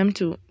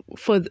to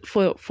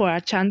for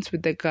a chance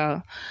with the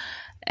girl.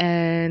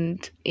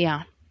 And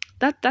yeah,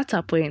 that's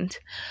a point.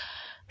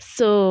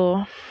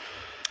 So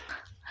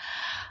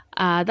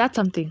that's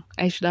something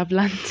I should have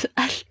learned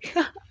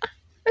earlier.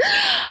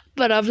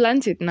 But I've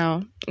learned it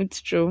now.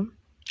 It's true.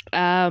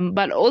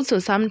 But also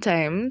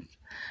sometimes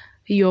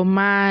your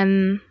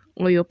man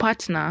or your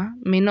partner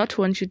may not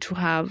want you to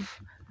have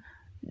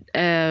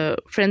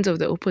friends of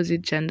the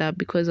opposite gender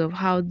because of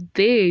how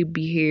they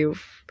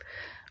behave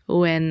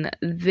when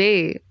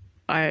they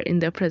are in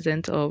the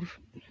presence of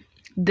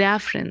their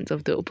friends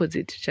of the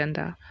opposite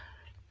gender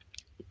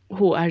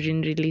who are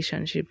in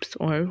relationships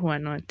or who are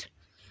not.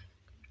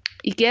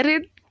 You get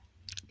it?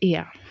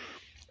 Yeah.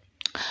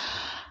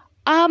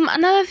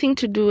 Another thing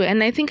to do,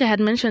 and I think I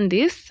had mentioned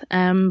this,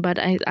 but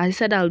I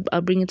said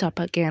I'll bring it up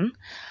again.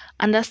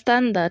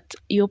 Understand that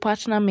your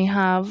partner may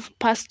have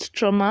past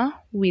trauma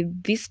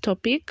with this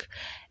topic,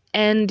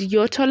 and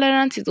your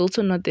tolerance is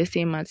also not the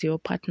same as your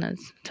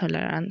partner's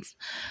tolerance.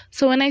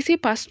 So when I say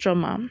past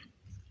trauma,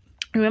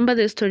 remember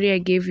the story I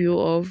gave you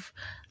of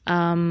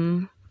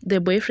the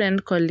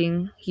boyfriend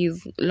calling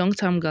his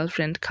long-term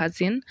girlfriend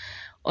cousin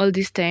all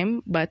this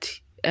time, but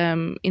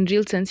in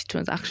real sense it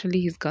was actually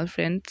his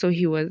girlfriend. So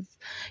he was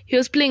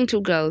playing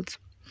two girls.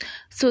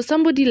 So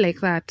somebody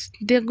like that,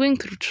 they're going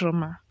through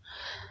trauma.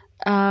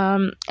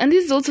 And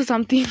this is also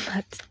something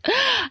that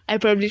I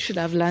probably should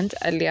have learned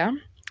earlier.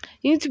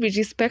 You need to be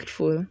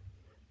respectful.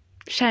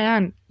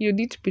 Cheyenne, you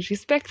need to be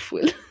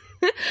respectful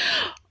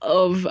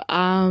of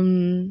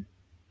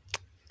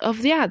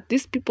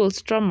these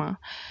people's trauma.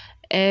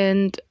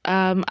 And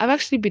I've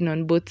actually been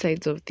on both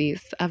sides of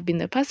this. I've been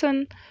the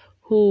person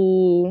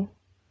who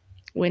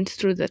went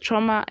through the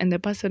trauma and the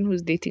person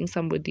who's dating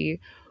somebody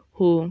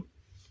who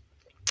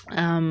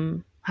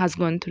has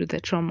gone through the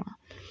trauma.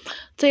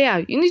 So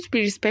yeah, you need to be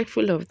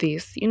respectful of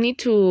this. You need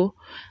to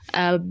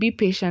be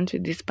patient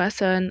with this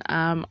person,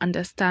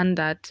 understand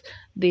that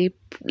they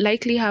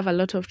likely have a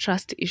lot of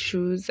trust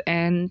issues,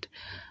 and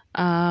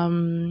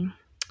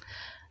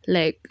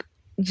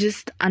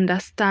just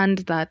understand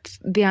that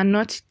they are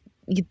not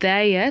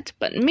there yet,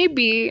 but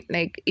maybe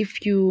like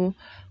if you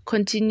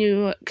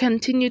continue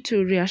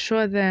to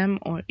reassure them,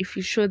 or if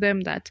you show them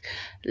that,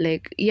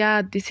 like,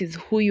 yeah, this is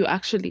who you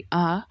actually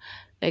are,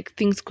 like,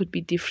 things could be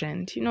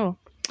different,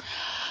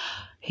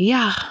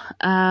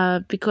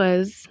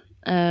 because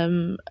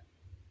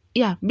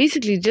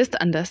basically just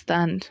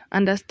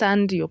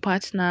understand your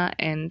partner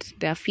and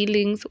their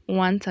feelings.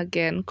 Once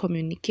again,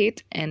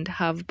 communicate and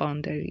have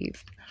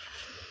boundaries.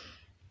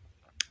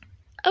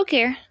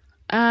 Okay.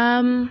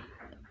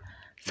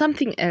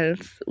 Something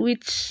else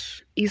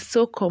which is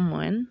so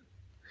common,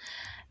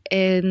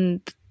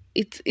 and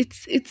it's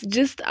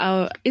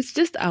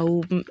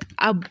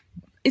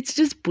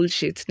just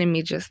bullshit, let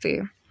me just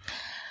say.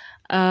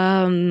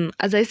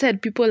 As I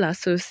said, people are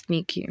so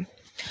sneaky.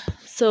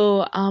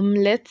 So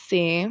let's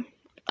say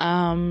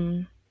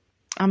I'm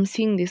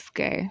seeing this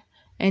guy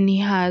and he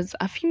has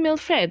a female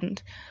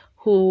friend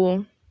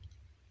who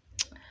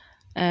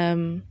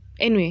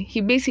anyway,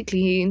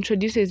 he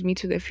introduces me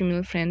to the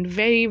female friend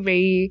very,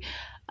 very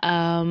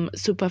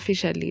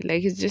superficially.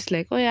 Like, it's just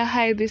like, oh yeah,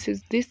 hi, this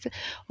is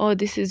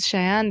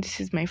Cheyenne, this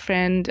is my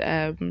friend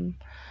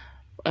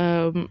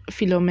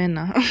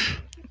Philomena.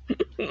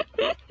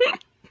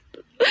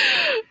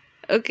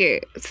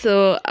 Okay,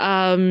 so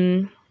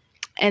and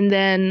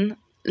then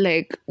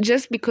like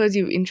just because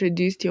you've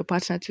introduced your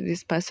partner to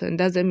this person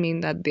doesn't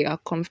mean that they are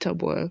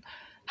comfortable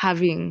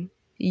having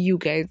you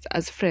guys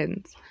as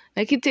friends.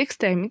 Like it takes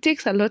time. It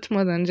takes a lot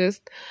more than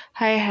just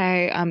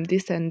hi, I'm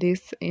this and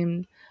this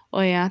oh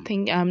yeah,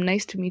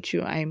 nice to meet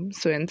you, I'm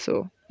so and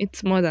so.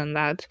 It's more than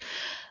that.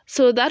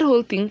 So that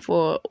whole thing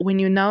for when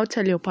you now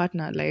tell your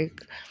partner like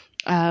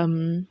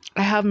I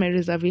have my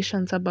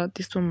reservations about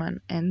this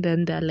woman, and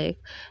then they're like,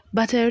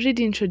 but I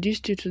already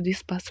introduced you to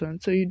this person,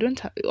 so you don't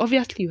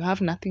obviously you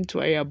have nothing to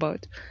worry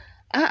about.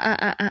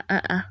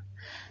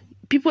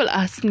 People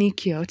are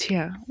sneaky out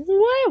here.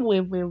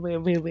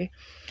 Wait.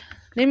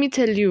 Let me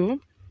tell you,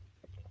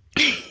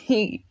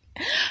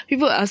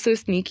 people are so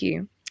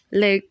sneaky.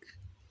 Like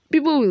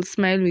people will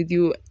smile with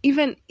you,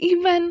 even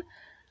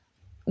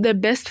the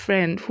best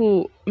friend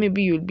who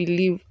maybe you'll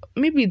believe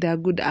maybe they're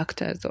good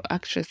actors or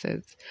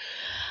actresses.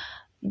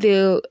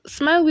 They'll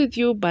smile with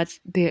you, but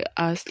they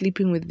are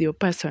sleeping with your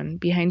person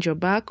behind your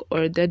back,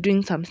 or they're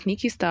doing some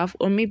sneaky stuff,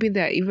 or maybe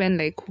they're even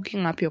like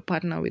hooking up your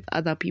partner with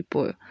other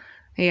people.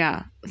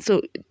 Yeah,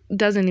 so it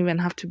doesn't even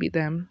have to be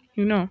them,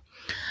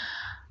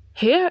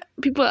 Here,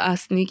 people are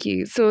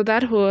sneaky. So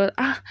that whole,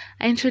 I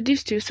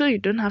introduced you, so you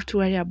don't have to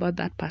worry about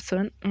that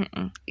person.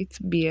 It's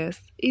BS.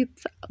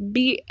 It's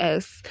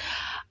BS.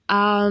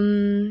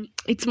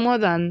 It's more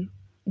than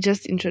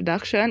just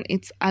introduction.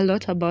 It's a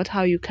lot about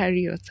how you carry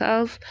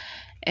yourself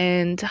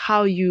and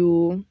how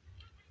you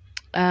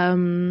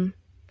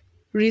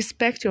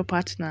respect your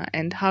partner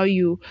and how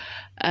you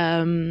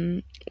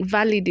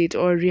validate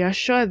or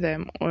reassure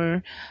them,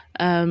 or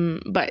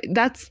but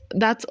that's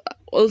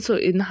also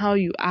in how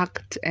you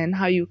act and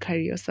how you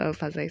carry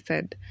yourself, as I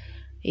said.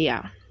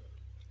 Yeah.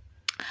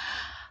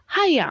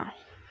 Hiya.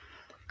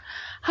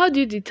 How do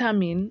you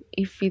determine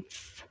if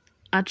it's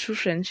a true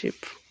friendship?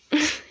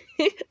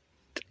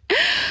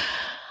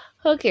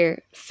 Okay,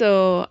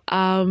 so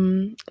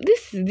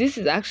this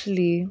is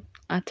actually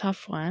a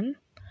tough one,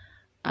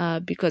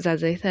 because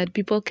as I said,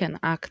 people can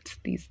act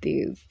these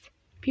days.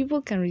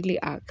 People can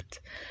really act.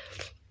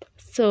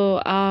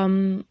 So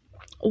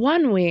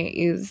one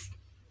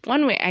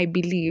way I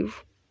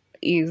believe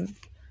is,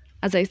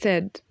 as I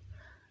said,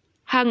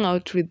 hang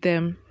out with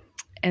them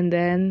and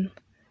then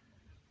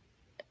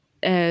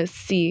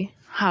see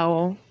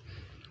how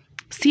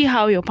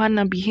your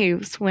partner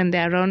behaves when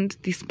they're around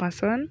this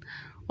person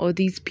or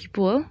these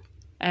people,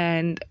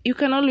 and you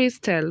can always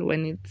tell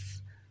when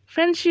it's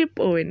friendship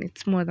or when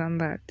it's more than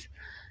that.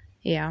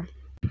 Yeah.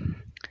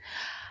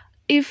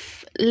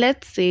 If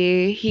let's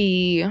say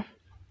he's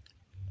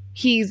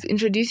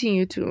introducing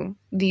you to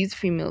these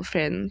female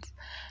friends,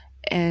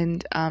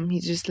 and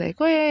he's just like,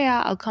 oh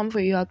yeah, I'll come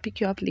for you, I'll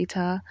pick you up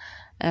later,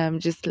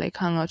 just like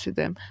hang out with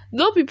them.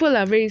 Though people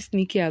are very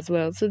sneaky as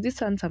well, so this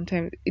one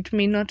sometimes it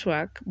may not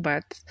work,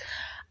 but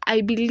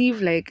I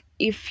believe like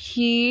if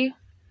he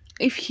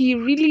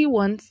really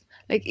wants,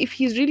 like if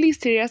he's really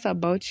serious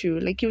about you,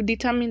 like you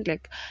determine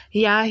like,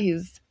 yeah,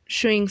 he's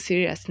showing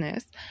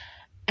seriousness,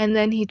 and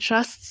then he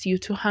trusts you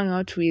to hang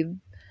out with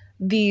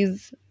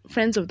these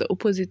friends of the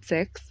opposite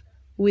sex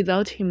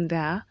without him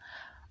there,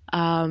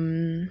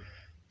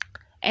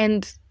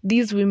 and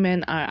these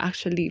women are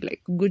actually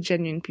like good,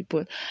 genuine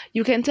people,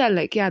 you can tell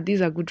like, yeah,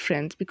 these are good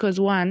friends. Because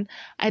one,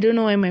 I don't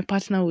know why my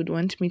partner would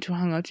want me to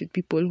hang out with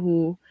people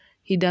who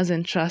he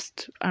doesn't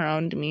trust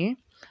around me.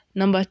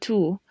 Number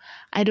two,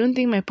 I don't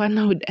think my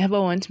partner would ever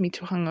want me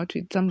to hang out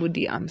with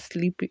somebody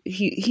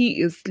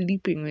he is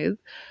sleeping with,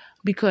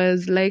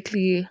 because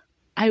likely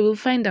I will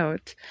find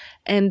out,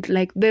 and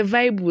like the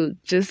vibe will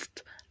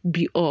just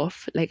be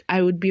off. Like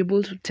I would be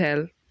able to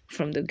tell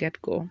from the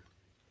get-go.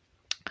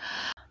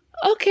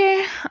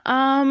 Okay,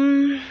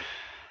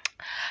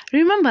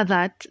 remember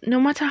that no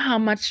matter how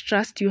much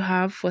trust you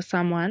have for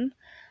someone,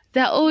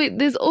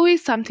 there's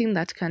always something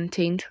that can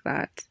taint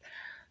that.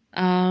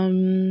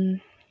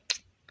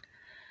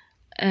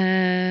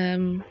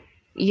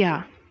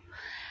 Yeah.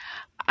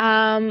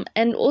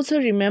 And also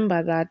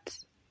remember that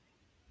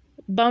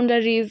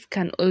boundaries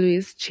can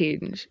always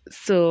change.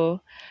 So,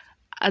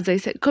 as I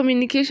said,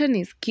 communication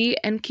is key,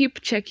 and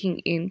keep checking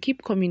in,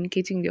 keep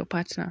communicating with your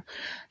partner.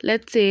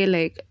 Let's say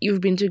like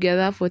you've been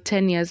together for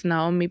 10 years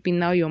now, maybe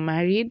now you're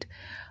married,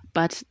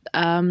 but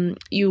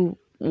your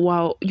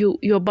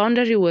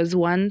boundary was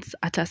once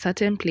at a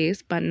certain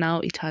place, but now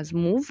it has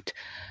moved.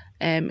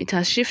 It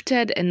has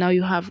shifted, and now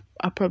you have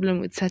a problem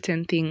with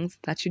certain things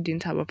that you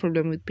didn't have a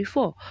problem with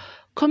before.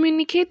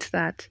 Communicate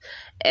that,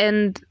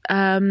 and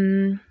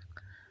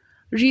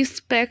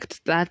respect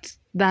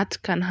that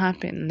can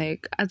happen.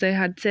 Like as I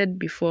had said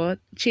before,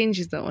 change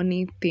is the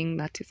only thing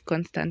that is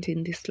constant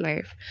in this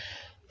life.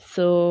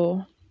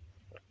 So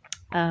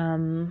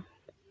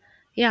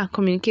yeah,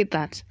 communicate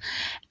that.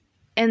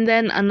 And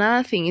then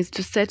another thing is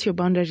to set your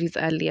boundaries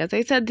early. As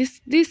I said,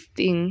 this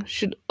thing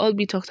should all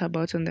be talked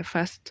about on the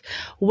first.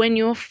 When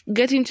you're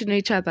getting to know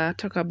each other,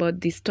 talk about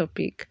this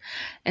topic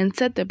and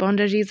set the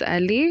boundaries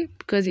early,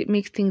 because it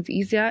makes things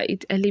easier.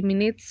 It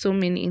eliminates so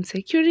many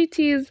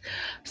insecurities,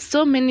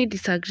 so many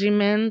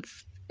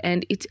disagreements,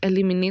 and it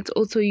eliminates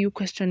also you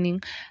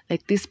questioning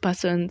like this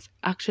person's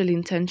actual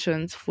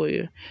intentions for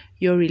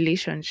your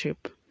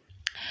relationship.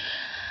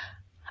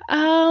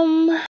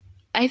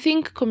 I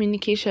think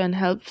communication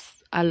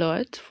helps a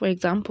lot. For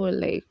example,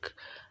 like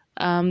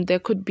there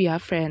could be a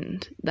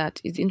friend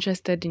that is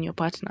interested in your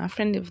partner, a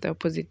friend of the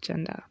opposite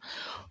gender,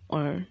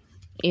 or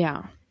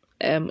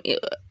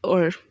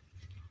or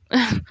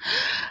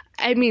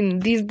I mean,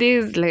 these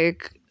days,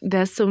 like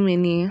there's so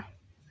many,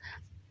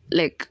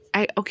 like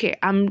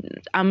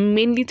I'm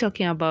mainly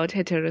talking about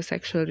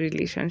heterosexual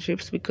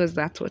relationships because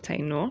that's what I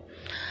know.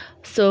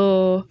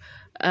 So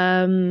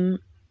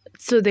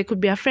so there could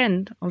be a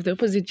friend of the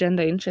opposite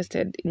gender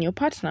interested in your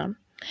partner,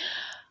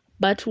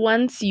 but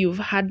once you've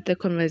had the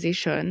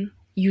conversation,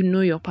 you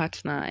know your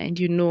partner, and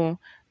you know,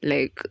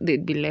 like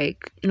they'd be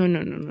like, no,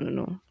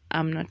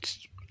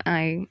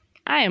 I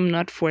am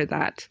not for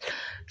that.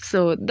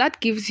 So that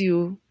gives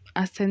you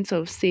a sense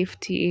of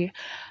safety,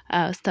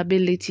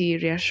 stability,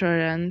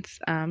 reassurance.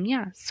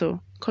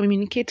 So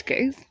communicate,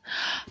 guys.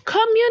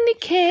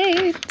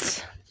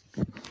 Communicate.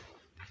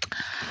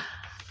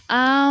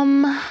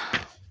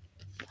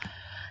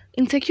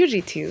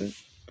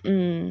 Insecurities.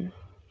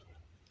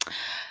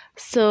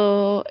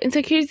 So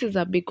insecurity is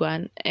a big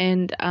one,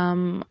 and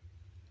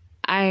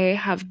I've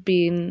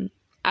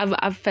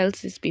felt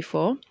this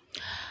before.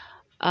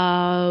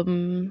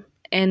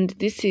 And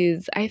this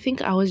is, I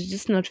think I was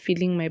just not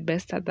feeling my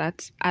best at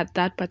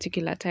that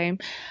particular time.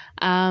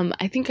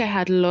 I think I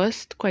had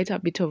lost quite a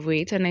bit of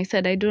weight, and I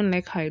said I don't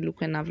like how I look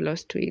when I've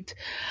lost weight.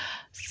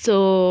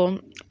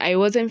 So I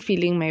wasn't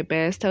feeling my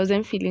best. I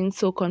wasn't feeling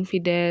so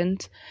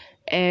confident.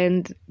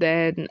 And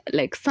then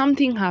like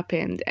something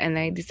happened, and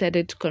I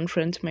decided to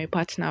confront my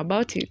partner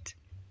about it.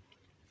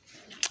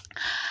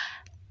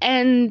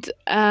 And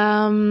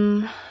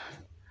and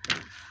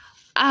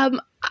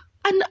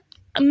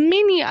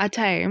many a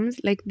times,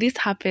 like this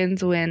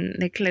happens when,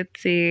 like,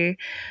 let's say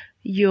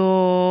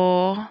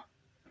your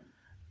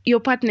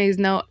partner is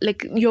now,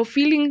 like, you're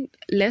feeling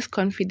less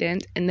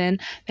confident, and then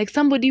like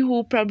somebody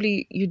who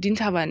probably you didn't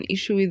have an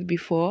issue with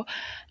before,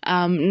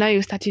 now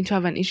you're starting to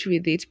have an issue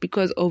with it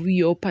because of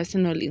your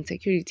personal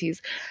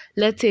insecurities.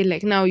 Let's say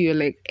like now you're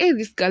like, hey,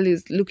 this girl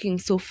is looking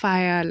so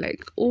fire,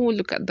 like, oh,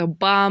 look at the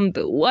bum,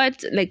 the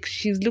what, like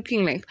she's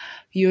looking like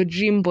your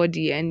dream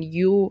body, and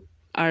you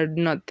are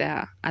not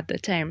there at the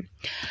time.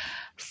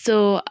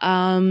 So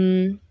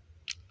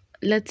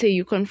let's say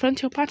you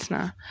confront your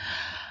partner.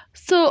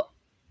 So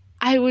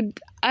I would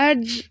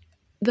urge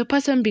the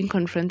person being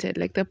confronted,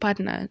 like the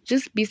partner,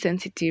 just be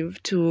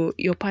sensitive to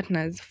your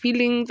partner's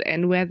feelings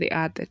and where they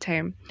are at the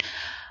time.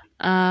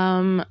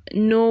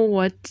 Know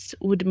what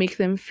would make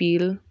them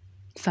feel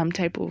some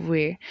type of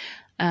way.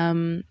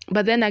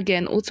 But then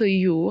again, also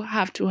you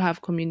have to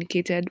have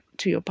communicated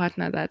to your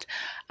partner that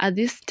at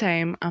this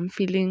time I'm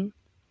feeling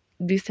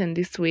this and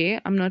this way.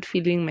 I'm not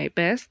feeling my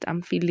best.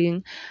 I'm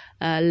feeling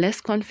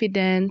less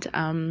confident.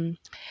 And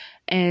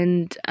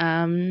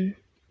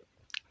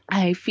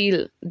I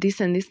feel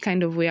this and this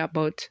kind of way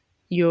about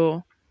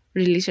your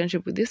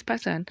relationship with this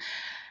person.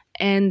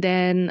 And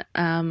then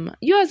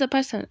you as a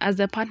person, as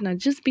a partner,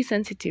 just be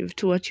sensitive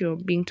to what you're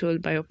being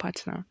told by your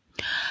partner.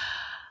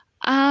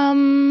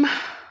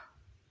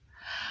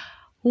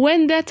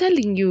 When they're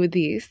telling you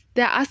this,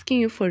 they're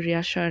asking you for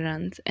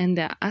reassurance, and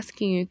they're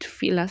asking you to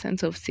feel a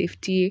sense of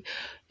safety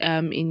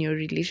in your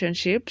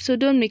relationship. So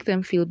don't make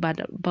them feel bad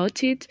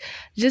about it.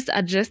 Just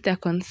address their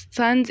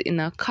concerns in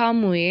a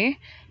calm way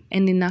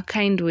and in a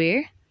kind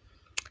way.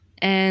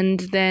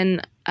 And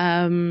then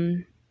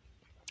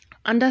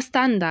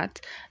understand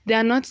that they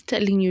are not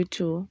telling you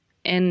to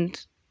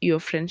end your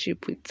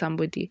friendship with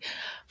somebody.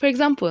 For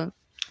example,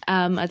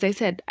 as I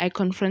said, I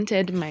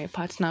confronted my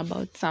partner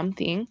about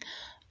something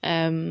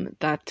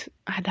that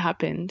had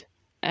happened.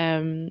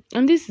 And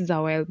this is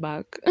a while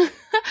back.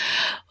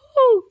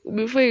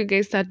 Before you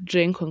guys start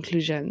drawing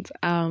conclusions.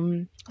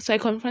 So I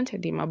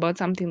confronted him about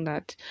something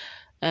that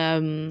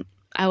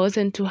I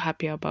wasn't too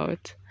happy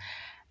about.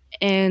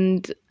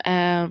 And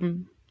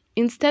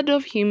instead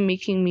of him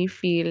making me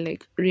feel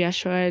like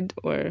reassured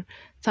or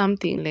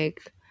something,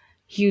 like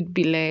he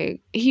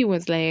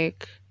was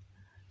like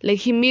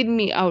he made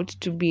me out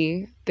to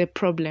be the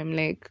problem,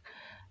 like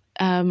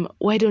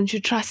why don't you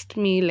trust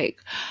me, like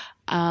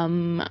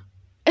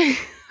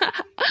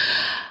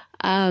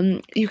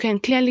you can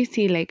clearly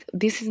see like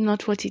this is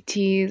not what it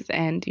is,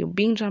 and you're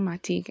being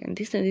dramatic, and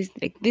this,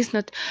 like this is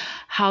not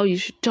how you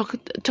should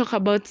talk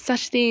about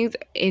such things.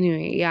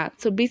 Anyway, yeah,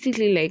 so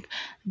basically like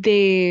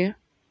they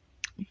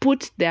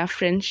put their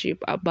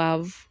friendship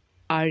above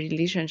our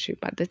relationship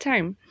at the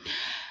time.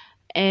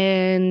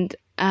 And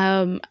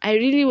I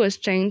really was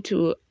trying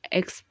to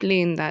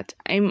explain that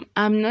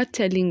I'm not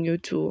telling you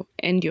to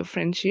end your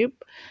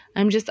friendship.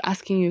 I'm just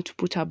asking you to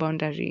put a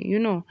boundary,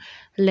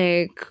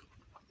 like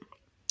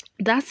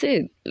that's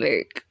it.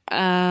 Like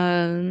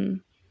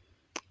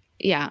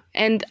yeah.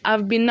 And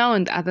I've been now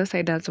on the other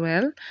side as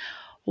well,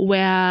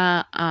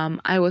 where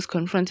I was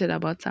confronted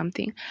about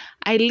something.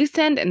 I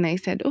listened and I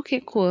said,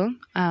 okay, cool.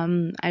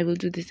 I will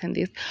do this and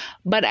this.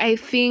 But I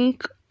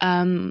think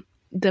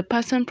the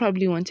person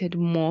probably wanted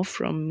more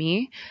from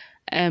me.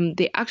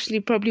 They actually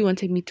probably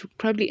wanted me to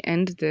probably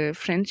end the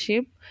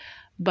friendship,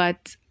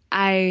 but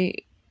I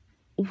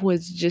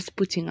was just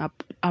putting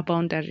up a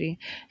boundary,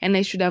 and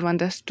I should have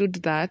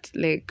understood that,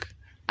 like,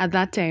 at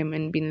that time,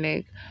 and been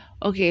like,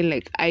 okay,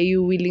 like, are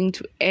you willing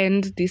to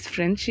end this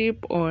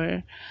friendship,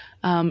 or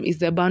is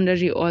the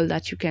boundary all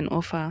that you can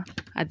offer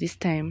at this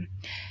time?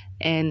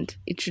 And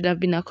it should have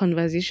been a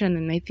conversation,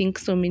 and I think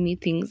so many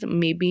things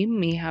maybe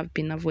may have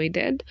been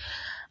avoided.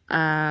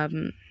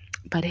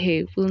 But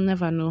hey, we'll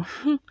never know.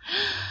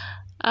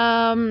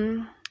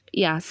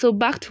 Yeah, so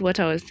back to what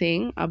I was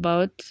saying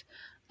about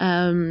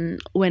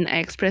when I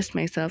expressed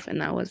myself,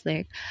 and I was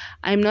like,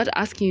 I'm not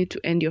asking you to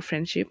end your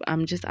friendship,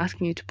 I'm just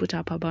asking you to put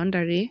up a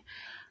boundary.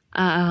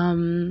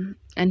 And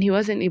he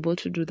wasn't able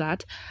to do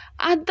that.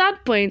 At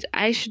that point,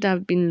 I should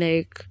have been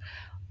like,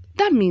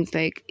 that means,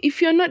 like,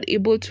 if you're not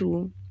able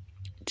to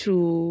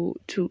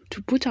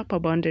put up a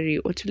boundary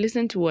or to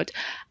listen to what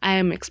I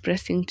am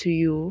expressing to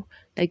you,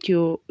 like,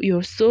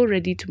 you're so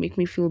ready to make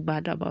me feel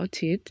bad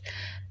about it.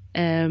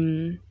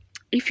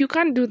 If you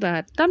can't do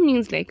that, that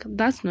means, like,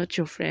 that's not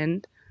your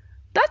friend,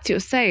 that's your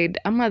side,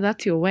 Ama,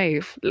 that's your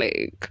wife.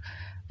 Like,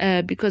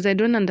 because I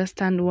don't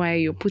understand why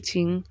you're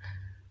putting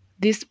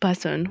this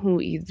person who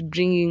is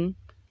bringing,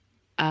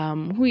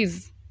 who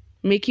is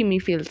making me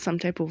feel some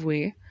type of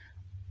way,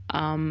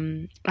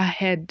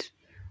 ahead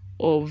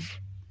of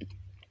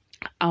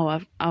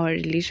our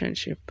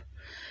relationship.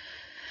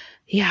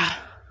 Yeah.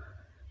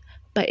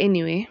 But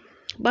anyway,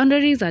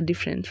 boundaries are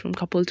different from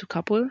couple to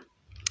couple.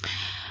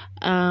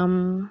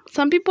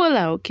 Some people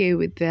are okay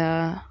with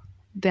their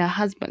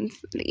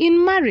husbands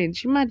in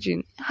marriage.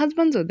 Imagine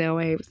husbands or their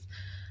wives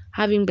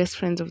having best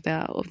friends of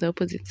the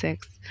opposite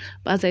sex.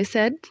 But as I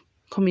said,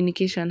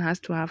 communication has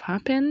to have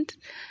happened,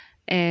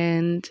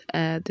 and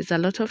there's a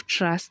lot of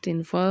trust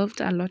involved,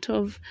 a lot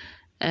of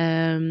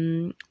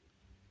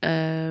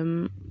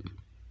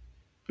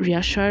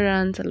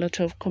reassurance, a lot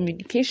of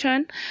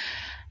communication.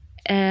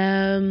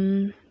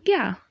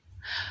 Yeah.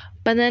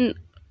 But then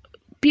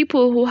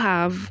people who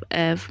have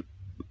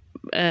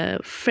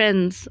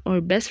friends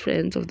or best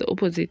friends of the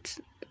opposite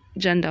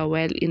gender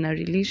while in a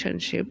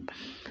relationship,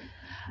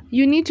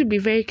 you need to be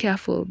very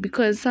careful,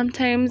 because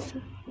sometimes,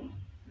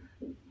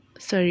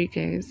 sorry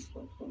guys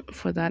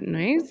for that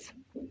noise,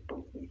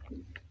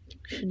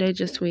 should I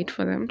just wait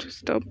for them to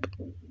stop?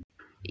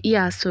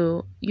 Yeah,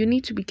 so you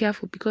need to be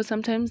careful, because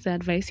sometimes the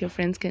advice your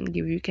friends can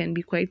give you can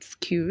be quite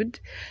skewed,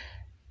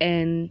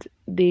 and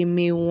they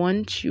may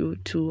want you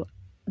to,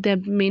 they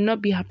may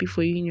not be happy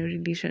for you in your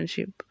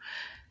relationship.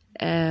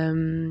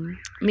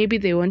 Maybe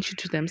they want you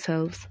to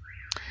themselves.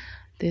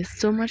 There's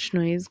so much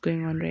noise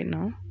going on right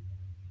now.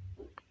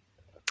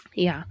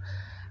 Yeah,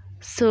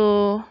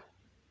 so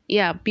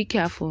yeah, be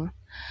careful.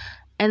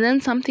 And then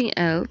something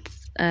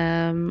else,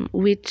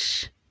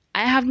 which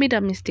I have made a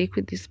mistake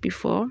with this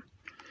before.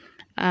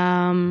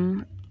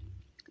 Don't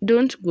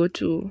go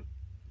to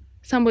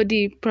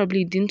somebody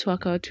probably didn't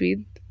work out with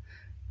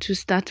to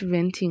start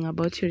venting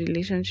about your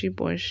relationship,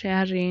 or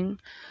sharing,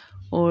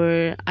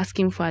 or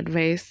asking for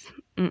advice.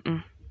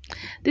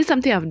 This is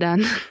something I've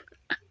done.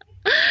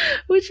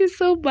 Which is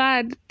so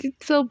bad.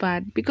 It's so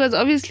bad, because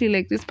obviously,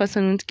 like, this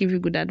person won't give you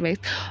good advice.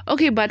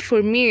 Okay, but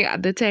for me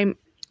at the time,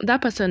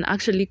 that person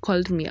actually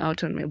called me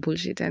out on my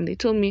bullshit, and they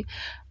told me,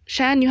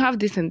 Cheyenne, you have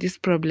this and this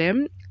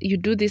problem, you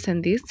do this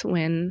and this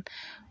when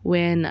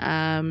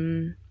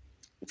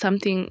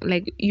something,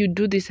 like, you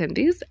do this and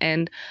this,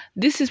 and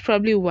this is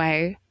probably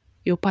why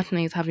your partner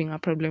is having a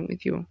problem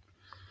with you.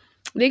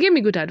 They gave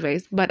me good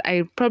advice, but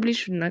I really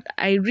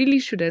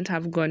shouldn't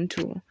have gone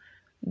to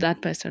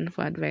that person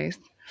for advice.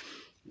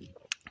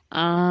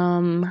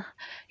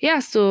 Yeah,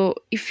 so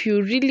if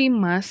you really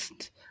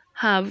must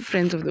have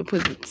friends of the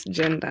opposite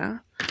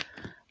gender,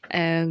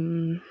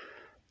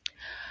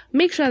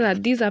 make sure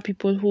that these are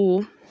people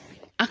who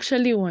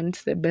actually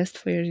want the best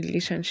for your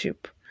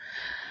relationship.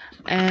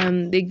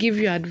 They give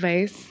you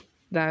advice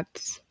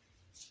that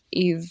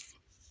is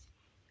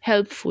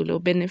helpful or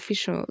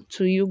beneficial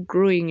to you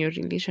growing your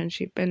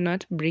relationship and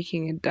not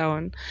breaking it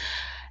down.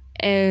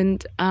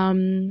 And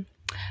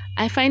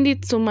I find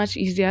it so much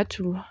easier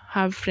to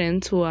have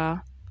friends who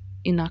are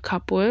in a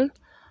couple,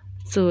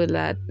 so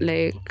that,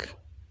 like,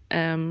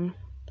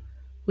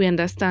 we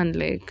understand,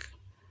 like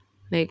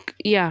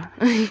yeah,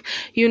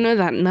 you know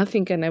that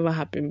nothing can ever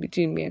happen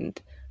between me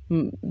and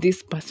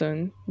this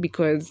person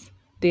because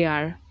they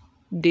are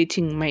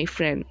dating my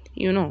friend,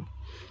 you know.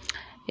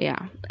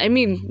 Yeah, I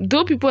mean,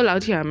 though people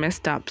out here are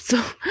messed up, so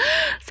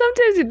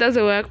sometimes it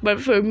doesn't work,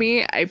 but for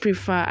me, I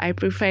prefer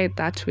it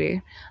that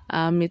way.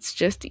 It's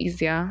just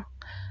easier.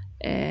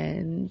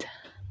 And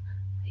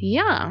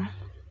yeah,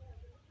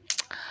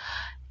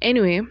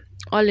 anyway,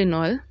 all in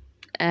all,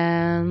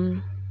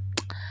 in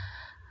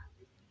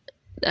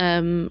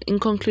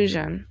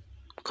conclusion,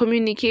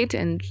 communicate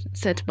and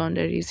set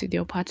boundaries with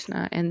your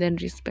partner, and then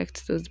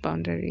respect those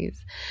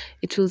boundaries.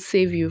 It will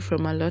save you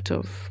from a lot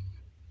of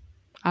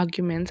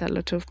arguments, a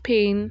lot of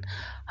pain,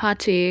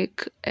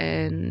 heartache,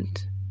 and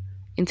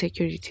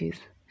insecurities.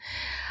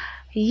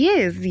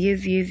 Yes.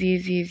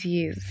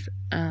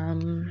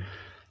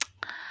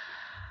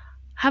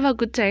 Have a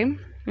good time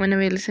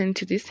whenever you listen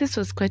to this. This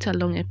was quite a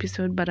long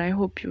episode, but I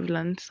hope you've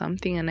learned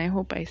something, and I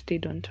hope I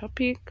stayed on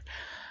topic.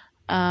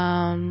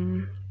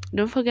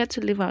 Don't forget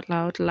to live out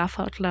loud, laugh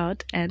out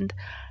loud, and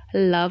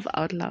love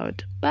out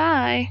loud.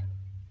 Bye.